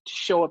me to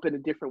show up in a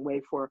different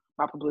way for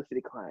my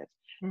publicity clients,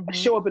 Mhm.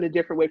 show up in a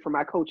different way for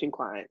my coaching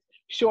clients,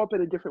 show up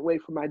in a different way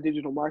for my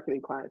digital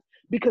marketing clients,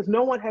 because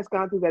no one has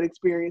gone through that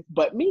experience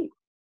but me,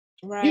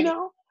 you Right.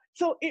 know?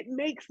 So it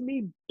makes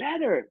me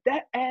better.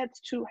 That adds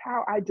to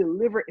how I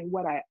deliver and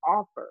what I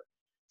offer.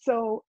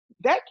 So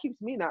that keeps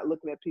me not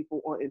looking at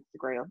people on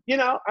Instagram.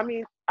 I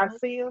mean, I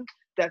see them,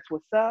 that's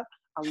what's up.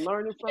 I'm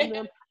learning from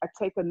them. I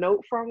take a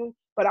note from them,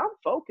 but I'm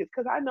focused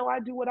because I know I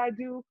do what I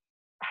do,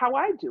 how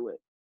I do it.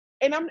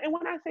 And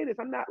when I say this,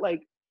 I'm not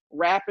like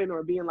rapping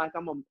or being like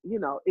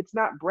it's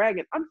not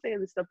bragging. I'm saying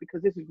this stuff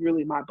because this is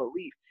really my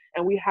belief.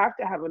 And we have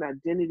to have an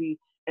identity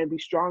and be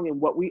strong in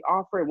what we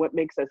offer and what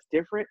makes us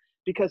different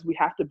because we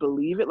have to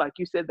believe it, like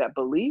you said, that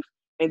belief,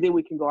 and then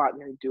we can go out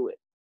there and do it.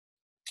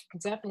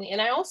 Definitely.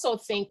 And I also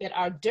think that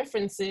our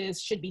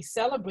differences should be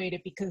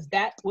celebrated, because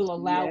that will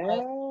allow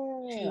us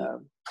to Yeah.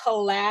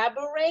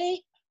 collaborate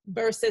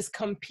versus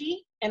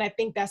compete. And I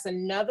think that's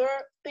another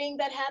thing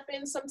that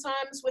happens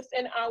sometimes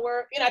within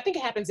I think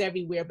it happens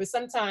everywhere, but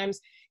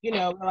sometimes,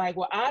 we're like,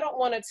 well, I don't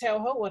want to tell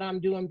her what I'm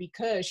doing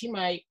because she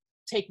might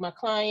take my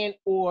client,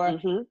 or,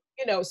 Hmm.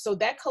 so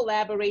that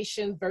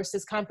collaboration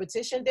versus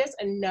competition, there's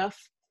enough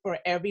for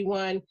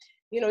everyone.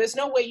 There's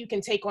no way you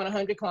can take on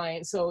 100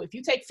 clients. So if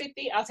you take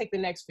 50, I'll take the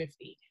next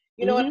 50.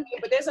 You know what I Hmm. mean?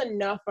 But there's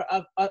enough for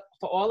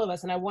all of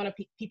us. And I want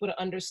people to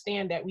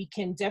understand that we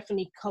can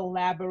definitely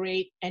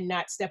collaborate and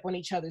not step on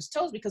each other's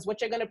toes, because what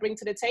you're going to bring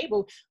to the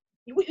table,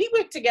 we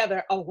work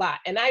together a lot.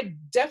 And I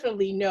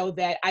definitely know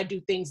that I do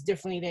things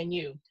differently than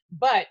you.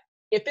 But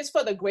if it's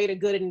for the greater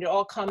good and it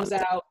all comes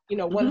out, Hmm.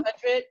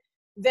 100,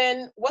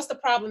 then what's the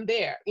problem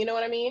there? You know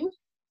what I mean?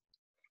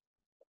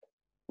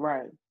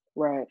 Right,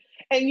 right.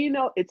 And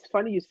it's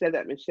funny you said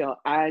that, Michelle.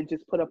 I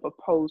just put up a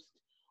post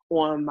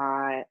on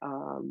my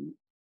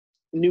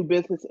new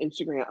business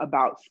Instagram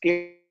about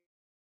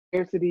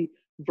scarcity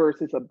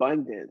versus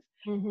abundance.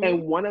 Mm-hmm.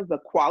 And one of the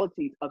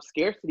qualities of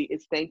scarcity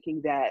is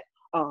thinking that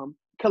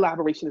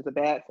collaboration is a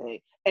bad thing.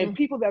 And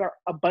people that are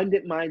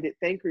abundant minded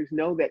thinkers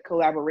know that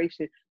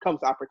collaboration comes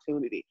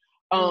opportunity.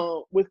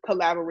 With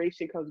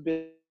collaboration comes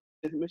business.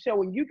 Michelle,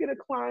 when you get a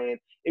client,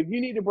 if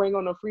you need to bring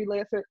on a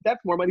freelancer,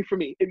 that's more money for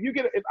me. If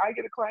I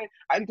get a client,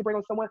 I need to bring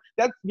on someone.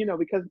 That's,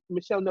 because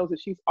Michelle knows that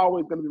she's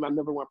always going to be my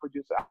number one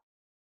producer.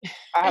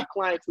 I have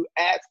clients who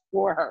ask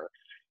for her.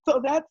 So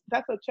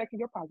that's a check in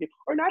your pocket.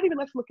 Or not even,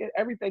 let's look at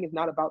everything is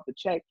not about the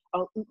check.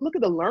 Look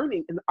at the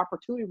learning and the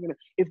opportunity.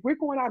 If we're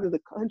going out of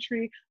the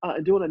country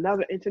and doing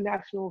another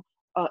international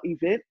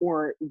event,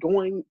 or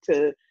going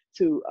to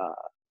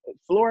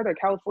Florida,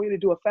 California to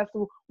do a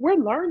festival, we're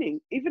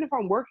learning. Even if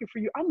I'm working for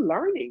you, I'm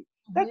learning.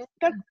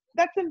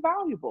 That's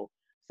invaluable.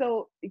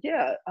 So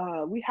yeah,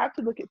 we have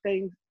to look at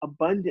things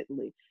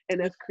abundantly.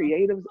 And as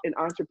creatives and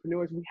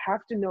entrepreneurs, we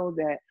have to know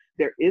that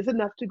there is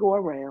enough to go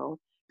around.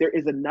 There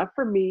is enough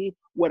for me.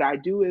 What I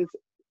do is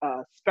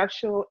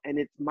special, and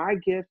it's my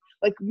gift.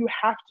 Like, you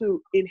have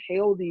to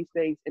inhale these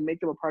things and make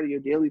them a part of your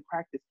daily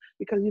practice,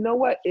 because you know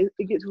what? It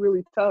gets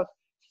really tough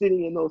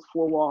sitting in those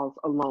four walls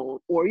alone,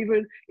 or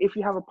even if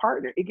you have a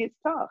partner, it gets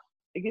tough.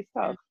 It gets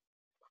tough.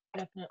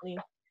 Definitely.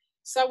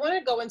 So I want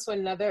to go into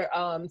another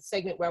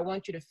segment where I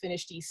want you to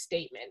finish these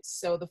statements.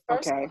 So the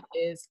first one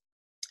is,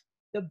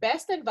 the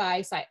best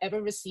advice I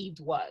ever received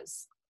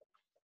was?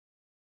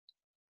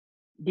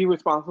 Be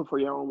responsible for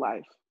your own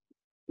life.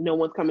 No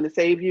one's coming to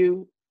save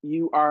you.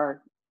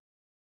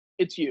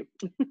 It's you.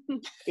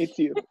 It's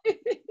you.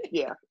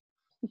 Yeah.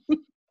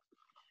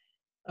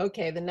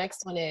 Okay, the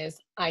next one is,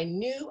 I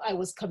knew I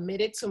was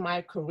committed to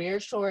my career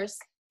choice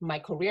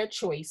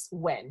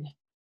when?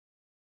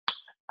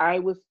 I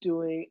was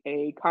doing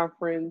a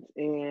conference,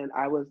 and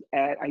I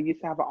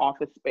used to have an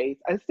office space.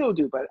 I still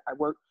do, but I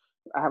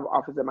have an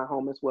office at my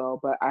home as well,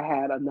 but I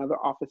had another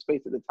office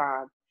space at the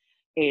time.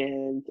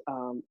 And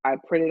I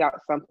printed out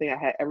something. I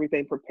had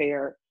everything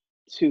prepared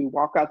to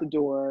walk out the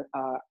door.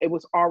 It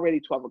was already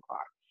 12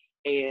 o'clock.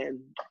 And,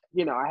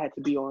 I had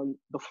to be on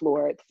the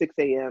floor at 6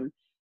 a.m.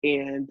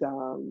 And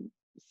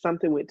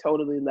something went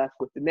totally left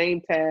with the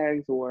name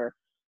tags or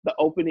the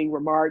opening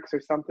remarks or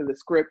something, the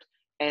script.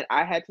 And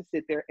I had to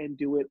sit there and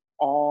do it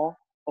all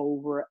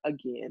over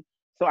again.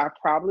 So I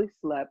probably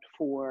slept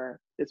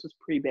this was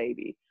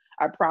pre-baby.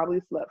 I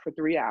probably slept for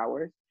 3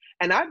 hours.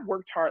 And I've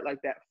worked hard like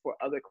that for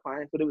other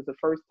clients, but it was the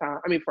first time,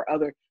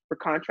 for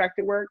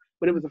contracted work,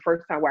 but it was the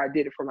first time where I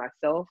did it for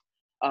myself.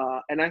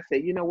 And I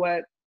said, you know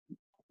what?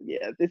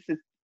 Yeah, this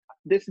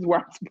is where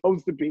I'm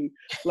supposed to be.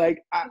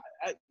 Like,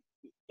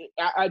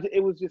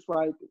 it was just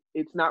like,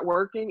 it's not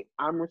working.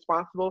 I'm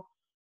responsible.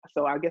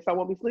 So I guess I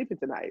won't be sleeping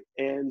tonight.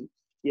 And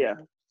yeah.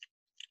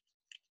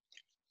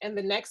 And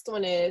the next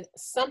one is,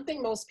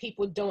 something most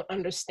people don't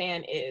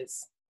understand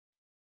is?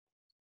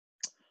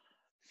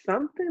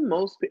 Something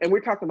and we're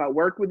talking about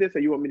work with this,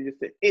 or you want me to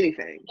just say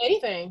anything?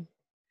 Anything.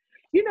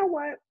 You know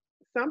what?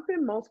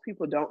 Something most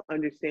people don't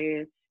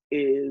understand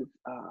is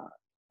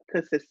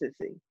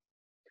consistency.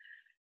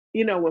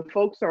 When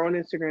folks are on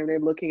Instagram, they're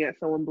looking at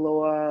someone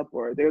blow up,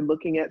 or they're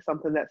looking at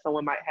something that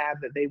someone might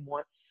have that they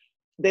want.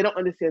 They don't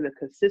understand the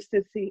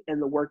consistency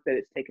and the work that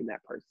it's taken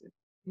that person.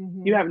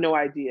 Mm-hmm. You have no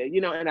idea,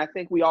 and I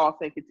think we all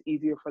think it's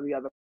easier for the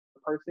other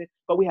person,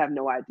 but we have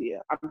no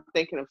idea. I'm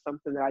thinking of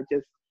something that I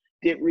just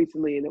did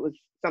recently, and it was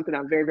something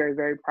I'm very, very,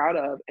 very proud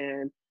of.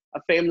 And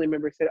a family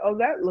member said, "Oh,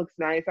 that looks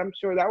nice. I'm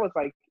sure that was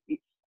like,"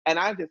 and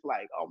I just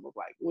almost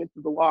went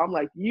through the wall. I'm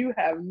like, you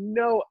have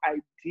no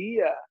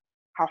idea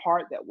how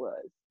hard that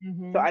was.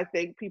 Mm-hmm. So I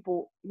think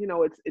people,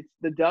 it's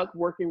the duck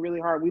working really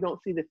hard. We don't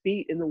see the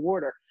feet in the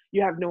water.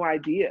 You have no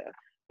idea.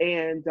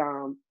 And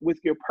with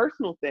your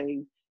personal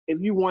things,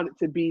 if you want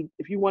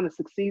to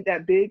succeed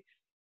that big,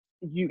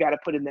 you got to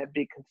put in that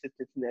big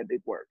consistency and that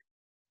big work.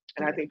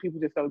 And I think people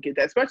just don't get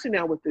that, especially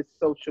now with this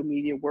social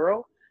media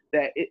world,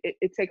 that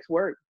it takes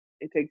work.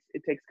 It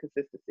takes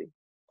consistency.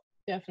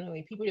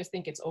 Definitely. People just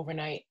think it's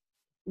overnight.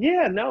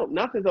 Yeah, no,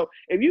 nothing's over.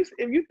 If you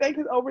think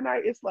it's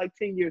overnight, it's like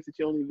 10 years that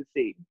you don't even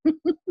see.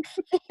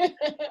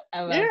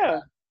 I love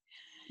that.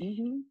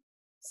 Mm-hmm.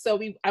 So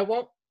I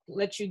won't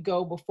let you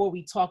go before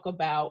we talk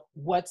about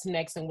what's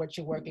next and what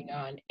you're working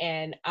on.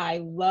 And I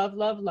love,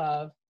 love,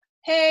 love.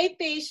 Hey,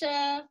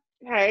 Thesha.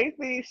 Hey,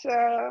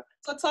 Thesha.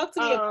 So talk to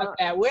me about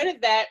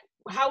that.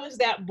 How was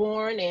that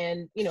born?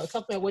 And,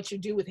 talk about what you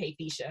do with Hey,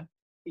 Thesha.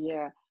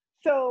 Yeah.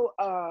 So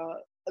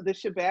the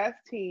Shabazz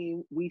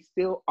team, we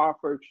still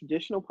offer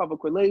traditional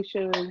public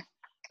relations,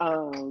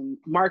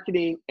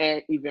 marketing,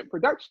 and event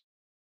production.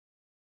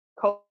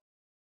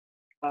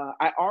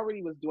 I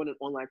already was doing an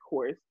online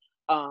course.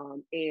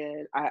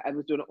 And I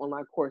was doing an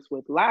online course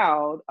with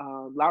Loud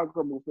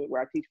Girl Movement,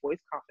 where I teach voice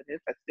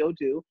confidence. I still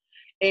do.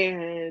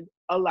 And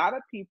a lot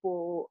of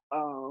people,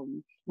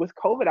 with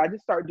COVID, I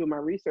just started doing my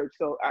research.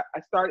 So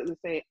I started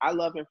saying, I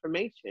love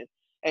information.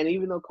 And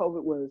even though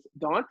COVID was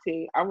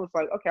daunting, I was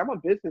like, okay, I'm a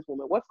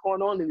businesswoman. What's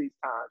going on in these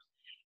times?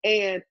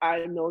 And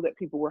I know that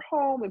people were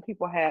home and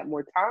people had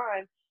more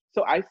time.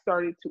 So I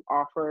started to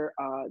offer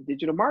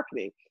digital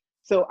marketing.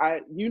 So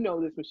you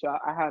know this, Michelle,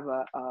 I have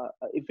a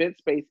event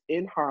space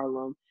in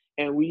Harlem,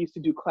 and we used to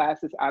do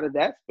classes out of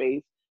that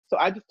space. So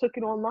I just took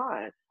it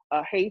online.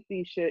 Hey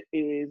Thecia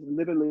is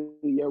literally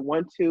your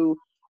one-stop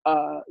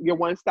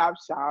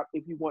shop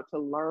if you want to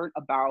learn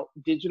about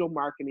digital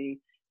marketing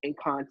and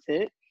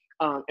content.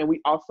 And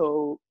we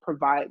also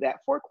provide that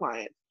for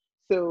clients.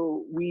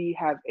 So we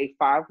have a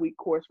 5-week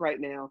course right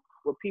now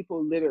where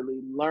people literally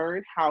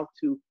learn how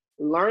to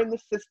learn the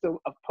system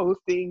of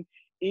posting,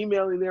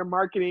 emailing their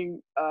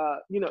marketing,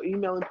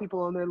 emailing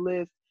people on their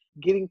list,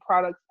 getting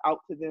products out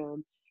to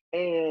them.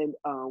 And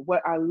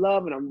what I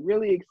love and I'm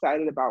really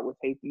excited about with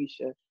Hey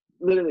Thecia,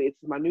 literally, it's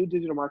my new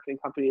digital marketing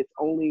company. It's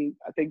only,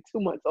 I think,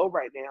 2 months old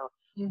right now,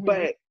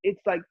 but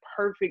it's like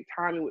perfect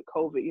timing with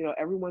COVID. You know,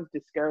 everyone's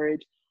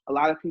discouraged. A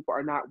lot of people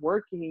are not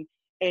working.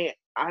 And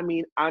I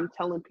mean, I'm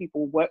telling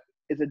people what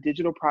is a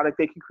digital product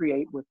they can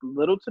create with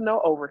little to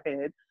no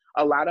overhead.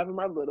 A lot of them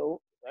are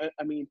little,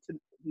 to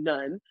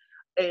none.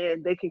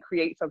 And they can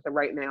create something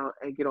right now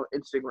and get on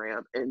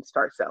Instagram and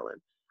start selling.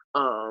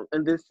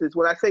 And this is,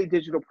 when I say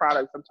digital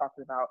products, I'm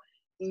talking about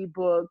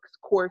ebooks,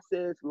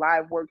 courses,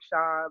 live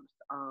workshops,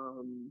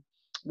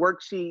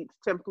 worksheets,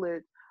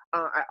 templates.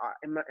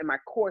 In my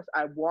course,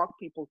 I walk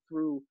people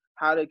through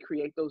how to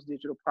create those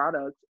digital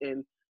products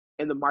and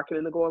the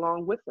marketing to go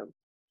along with them.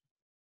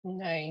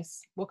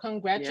 Nice. Well,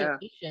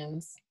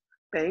 congratulations.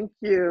 Yeah. Thank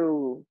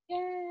you.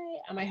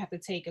 Yay. I might have to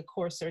take a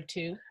course or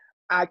two.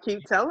 I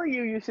keep telling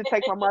you, you should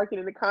take my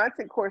marketing and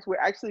content course. We're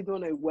actually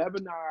doing a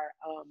webinar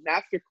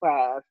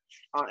masterclass,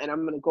 and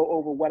I'm going to go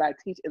over what I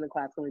teach in the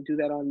class. I'm going to do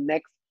that on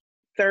next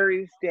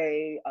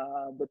Thursday,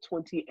 the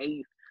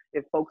 28th.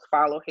 If folks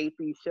follow Hey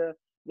Thecia,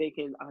 they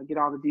can get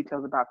all the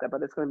details about that.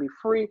 But it's going to be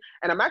free,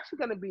 and I'm actually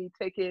going to be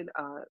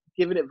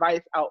giving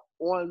advice out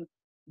on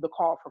the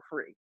call for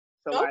free.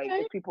 So like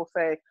if people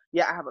say,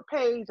 yeah, I have a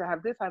page, I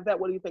have this, I have that,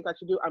 what do you think I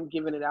should do? I'm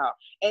giving it out.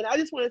 And I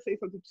just want to say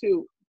something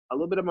too, a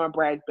little bit of my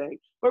brag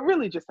bank, but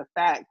really just a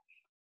fact.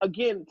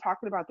 Again,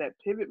 talking about that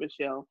pivot,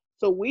 Michelle.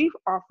 So we've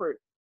offered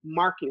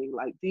marketing,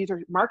 like these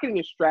are marketing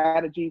and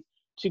strategies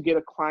to get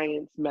a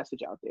client's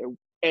message out there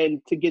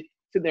and to get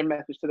to their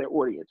message to their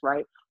audience,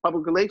 right?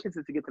 Public relations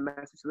is to get the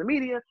message to the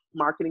media,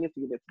 marketing is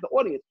to get it to the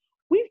audience.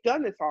 We've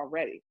done this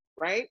already,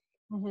 right?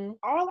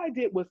 All I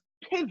did was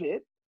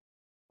pivot,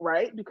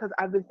 right? Because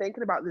I've been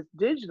thinking about this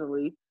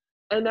digitally,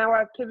 and now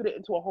I've pivoted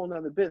into a whole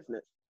nother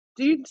business.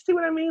 Do you see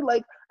what I mean?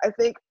 Like, I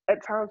think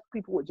at times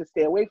people would just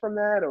stay away from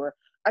that, or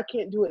I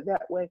can't do it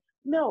that way.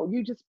 No,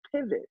 you just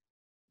pivot,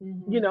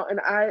 and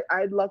I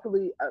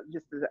luckily,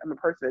 I'm a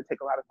person that take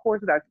a lot of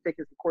courses. I've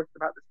taken some courses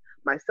about this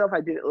myself.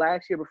 I did it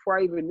last year before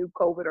I even knew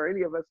COVID or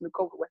any of us knew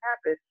COVID would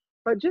happen,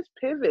 but just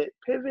pivot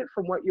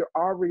from what you're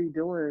already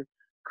doing,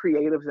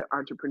 creatives and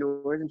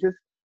entrepreneurs, and just,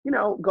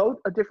 go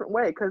a different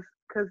way because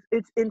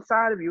it's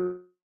inside of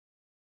you.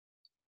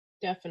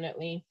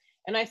 Definitely.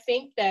 And I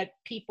think that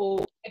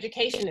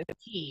education is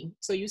key.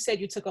 So you said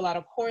you took a lot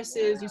of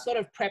courses, you sort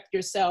of prepped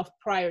yourself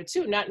prior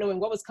to not knowing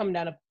what was coming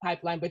down the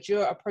pipeline, but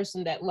you're a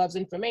person that loves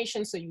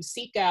information. So you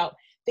seek out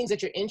things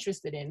that you're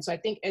interested in. So I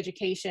think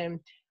education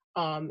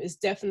is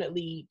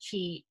definitely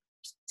key,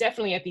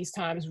 definitely at these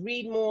times.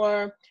 Read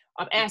more,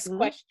 ask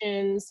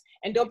questions,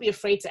 and don't be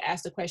afraid to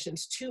ask the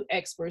questions to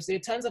experts. There are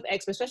tons of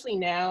experts, especially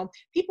now.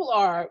 People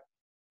are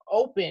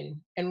open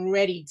and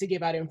ready to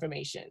give out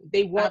information.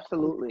 They want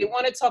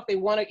to talk, they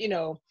want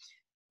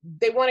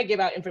to give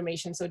out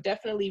information. So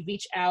definitely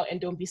reach out and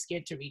don't be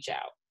scared to reach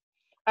out.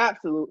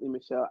 Absolutely,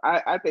 Michelle.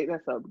 I think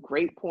that's a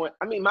great point.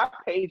 I mean, my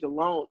page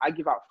alone, I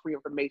give out free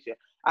information.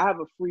 I have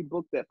a free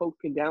book that folks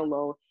can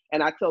download,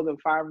 and I tell them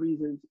 5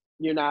 reasons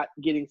you're not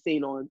getting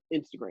seen on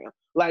Instagram.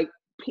 Like,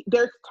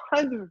 there's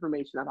tons of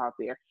information out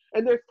there,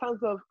 and there's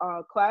tons of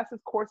classes,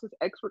 courses,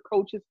 expert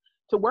coaches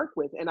to work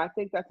with. And I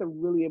think that's a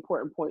really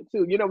important point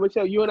too.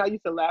 Michelle, you and I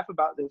used to laugh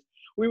about this.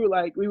 We would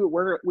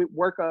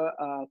work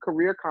a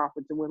career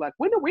conference, and we're like,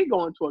 when are we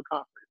going to a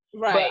conference?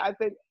 Right. But I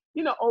think,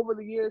 over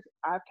the years,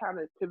 I've kind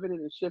of pivoted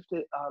and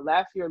shifted.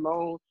 Last year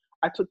alone,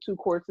 I took 2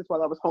 courses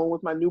while I was home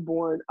with my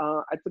newborn.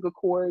 I took a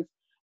course.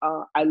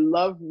 I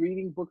love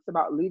reading books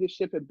about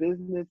leadership and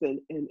business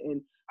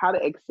and how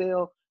to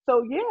excel.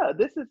 So yeah,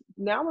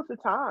 now is the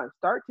time.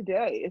 Start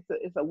today.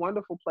 It's a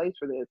wonderful place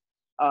for this.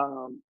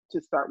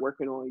 To start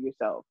working on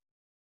yourself.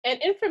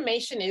 And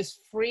information is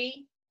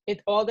free.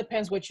 It all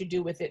depends what you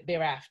do with it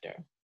thereafter.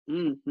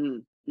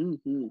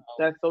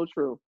 That's so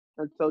true.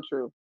 That's so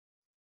true.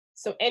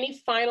 So any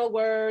final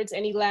words,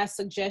 any last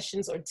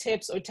suggestions or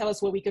tips, or tell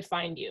us where we could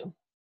find you?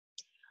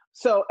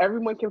 So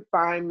everyone can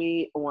find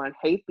me on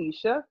Hey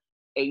Thecia,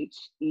 Hey.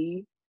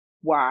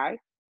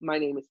 My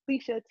name is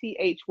Thecia,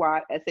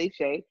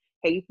 Thysha.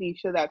 Hey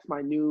Thecia, that's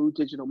my new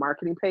digital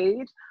marketing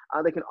page.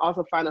 They can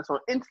also find us on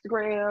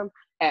Instagram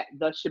at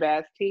The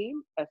Shabazz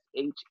Team,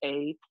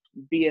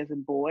 SHAB as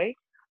in boy,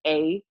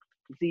 A,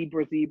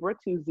 zebra,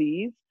 2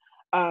 Z's,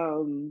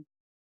 and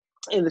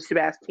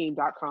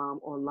theshabazteam.com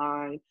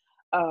online.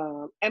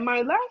 And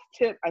my last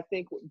tip, I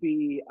think, would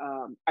be,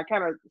 I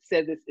kind of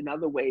said this in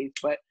other ways,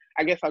 but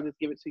I guess I'll just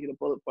give it to you in a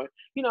bullet point.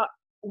 You know,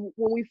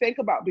 when we think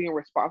about being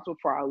responsible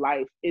for our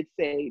life, it's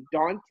a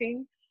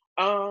daunting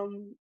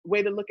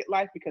way to look at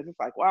life, because it's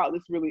like, wow,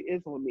 this really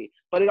is on me.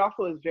 But it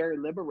also is very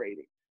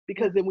liberating,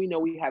 because then we know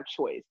we have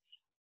choice.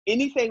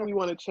 Anything we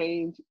want to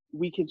change,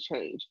 we can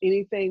change.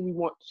 Anything we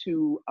want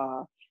to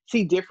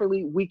see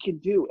differently, we can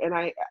do. And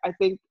I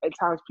think at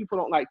times people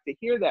don't like to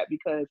hear that,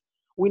 because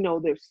we know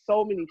there's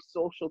so many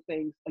social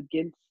things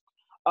against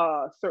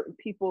certain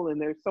people, and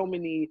there's so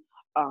many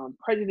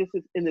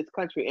prejudices in this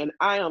country. And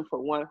I am, for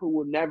one, who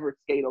will never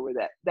skate over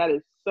that. That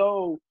is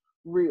so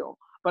real.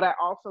 But I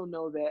also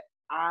know that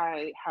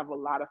I have a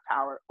lot of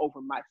power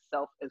over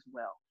myself as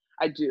well.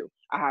 I do.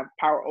 I have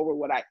power over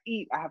what I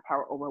eat. I have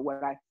power over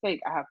what I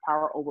think. I have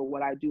power over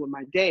what I do in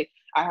my day.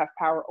 I have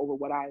power over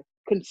what I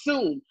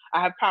consume.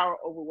 I have power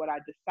over what I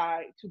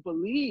decide to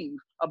believe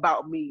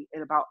about me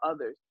and about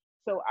others.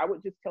 So I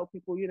would just tell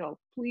people, you know,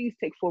 please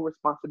take full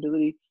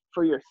responsibility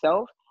for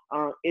yourself.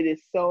 It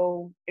is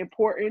so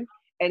important,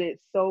 and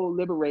it's so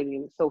liberating,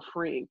 and it's so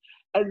freeing.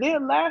 And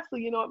then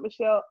lastly, you know what,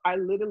 Michelle,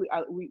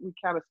 we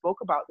kind of spoke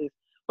about this,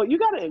 but you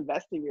got to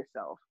invest in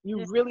yourself.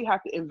 You really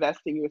have to invest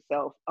in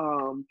yourself.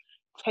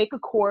 Take a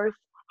course,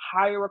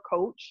 hire a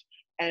coach.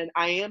 And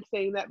I am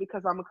saying that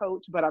because I'm a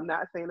coach, but I'm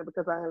not saying it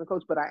because I am a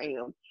coach, but I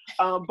am.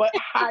 But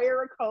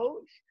hire a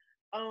coach,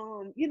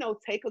 you know,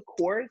 take a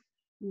course,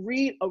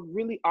 read a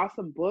really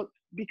awesome book,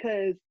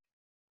 because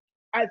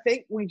I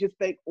think we just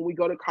think when we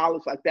go to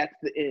college, like, that's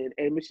the end.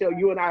 And Michelle,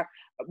 you and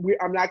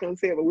I'm not going to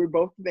say it, but we're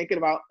both thinking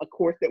about a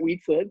course that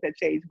we took that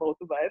changed both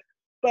of us.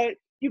 But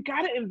you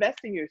got to invest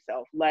in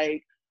yourself.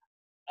 Like,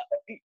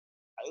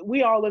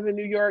 we all live in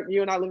New York.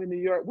 You and I live in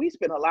New York. We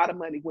spend a lot of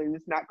money when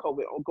it's not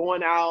COVID on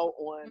going out,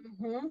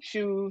 on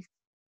shoes,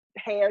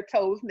 hair,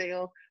 toes,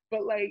 nails.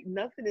 But like,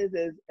 nothing is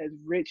as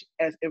rich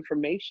as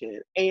information.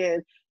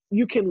 And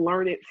you can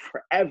learn it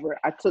forever.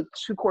 I took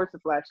 2 courses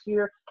last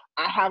year.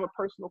 I have a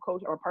personal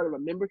coach. I'm a part of a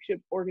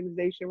membership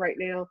organization right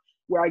now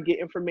where I get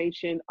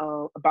information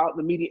about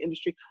the media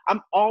industry.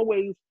 I'm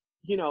always,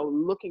 you know,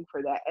 looking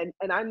for that.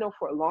 And I know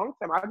for a long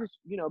time, I just,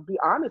 you know, be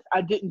honest,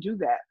 I didn't do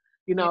that.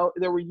 You know,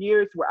 there were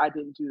years where I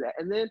didn't do that.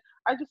 And then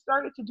I just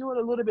started to do it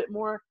a little bit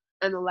more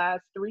in the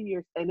last 3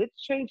 years, and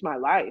it's changed my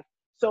life.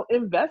 So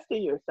invest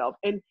in yourself.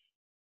 And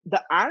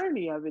the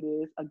irony of it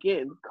is,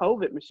 again,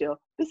 COVID, Michelle,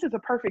 this is a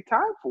perfect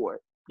time for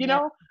it. You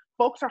know,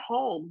 folks are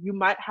home. You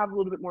might have a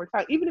little bit more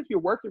time. Even if you're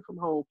working from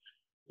home,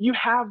 you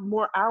have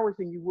more hours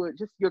than you would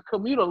just your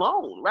commute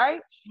alone, right?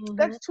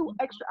 That's 2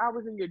 extra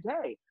hours in your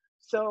day.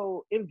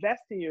 So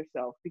invest in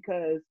yourself,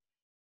 because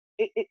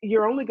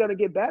you're only going to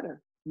get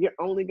better. You're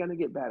only going to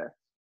get better.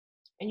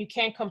 And you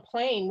can't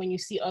complain when you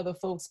see other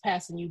folks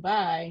passing you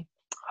by.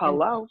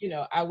 Hello. And, you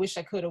know, I wish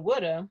I coulda,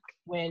 woulda,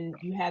 when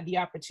you had the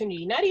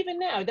opportunity. Not even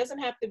now. It doesn't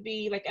have to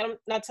be like, I'm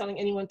not telling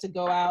anyone to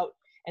go out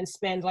and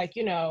spend, like,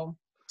 you know,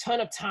 ton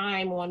of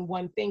time on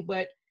one thing,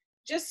 but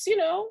just, you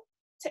know,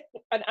 take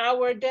an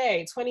hour a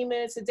day, 20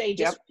 minutes a day,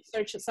 just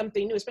research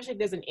something new, especially if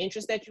there's an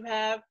interest that you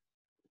have.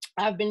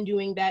 I've been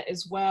doing that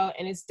as well,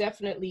 and it's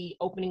definitely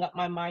opening up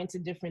my mind to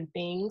different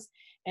things,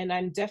 and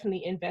I'm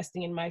definitely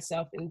investing in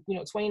myself. And, you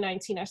know,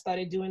 2019, I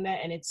started doing that,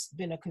 and it's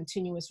been a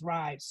continuous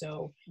ride.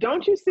 So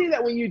don't you see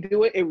that when you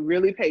do it, it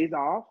really pays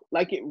off?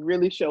 Like, it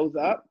really shows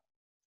up?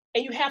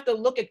 And you have to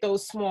look at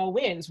those small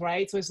wins,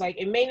 right? So it's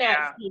like, it may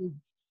not seem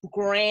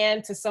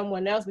grand to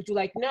someone else, but you're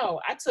like, no,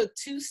 I took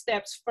 2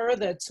 steps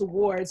further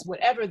towards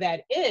whatever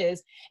that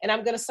is, and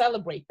I'm going to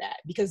celebrate that,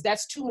 because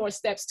that's 2 more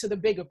steps to the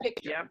bigger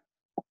picture.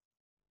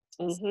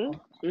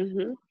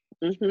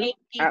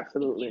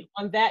 Absolutely.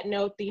 On that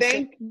note, Thisha,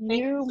 thank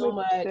you so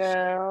much.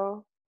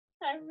 Michelle.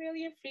 I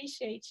really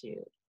appreciate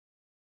you.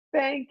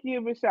 Thank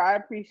you, Michelle. I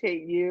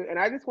appreciate you. And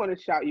I just want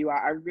to shout you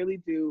out. I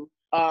really do.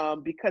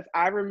 Because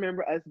I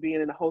remember us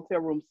being in a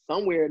hotel room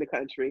somewhere in the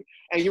country,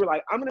 and you were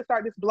like, I'm going to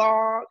start this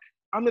blog.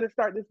 I'm going to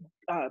start this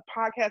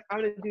podcast.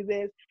 I'm going to do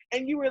this.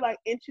 And you were like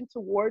inching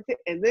towards it.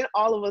 And then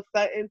all of a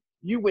sudden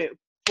you went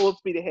full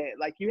speed ahead.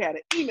 Like, you had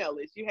an email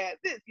list, you had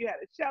this, you had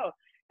a show.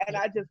 And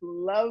I just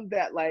love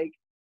that. Like,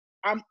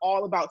 I'm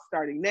all about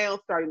starting now,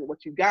 starting with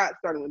what you got,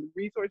 starting with the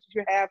resources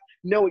you have,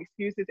 no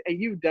excuses. And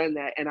you've done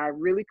that. And I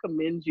really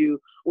commend you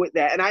with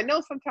that. And I know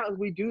sometimes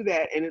we do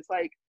that, and it's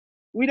like,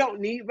 we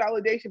don't need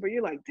validation, but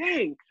you're like,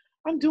 dang,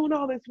 I'm doing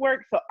all this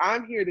work. So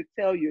I'm here to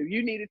tell you, if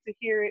you needed to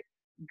hear it,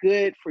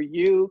 good for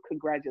you.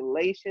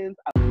 Congratulations.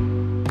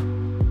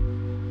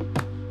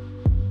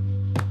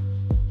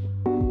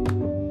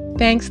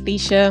 Thanks,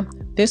 Thisha.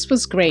 This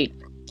was great.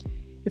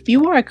 If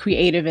you are a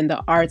creative in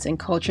the arts and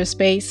culture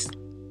space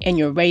and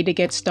you're ready to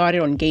get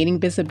started on gaining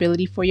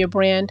visibility for your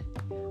brand,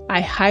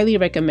 I highly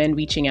recommend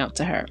reaching out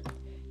to her.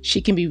 She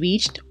can be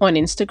reached on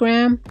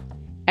Instagram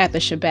at the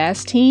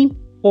Shabazz Team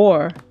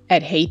or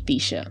at Hey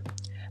Thisha.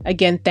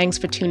 Again, thanks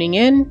for tuning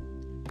in,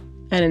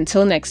 and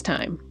until next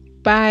time,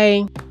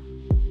 bye.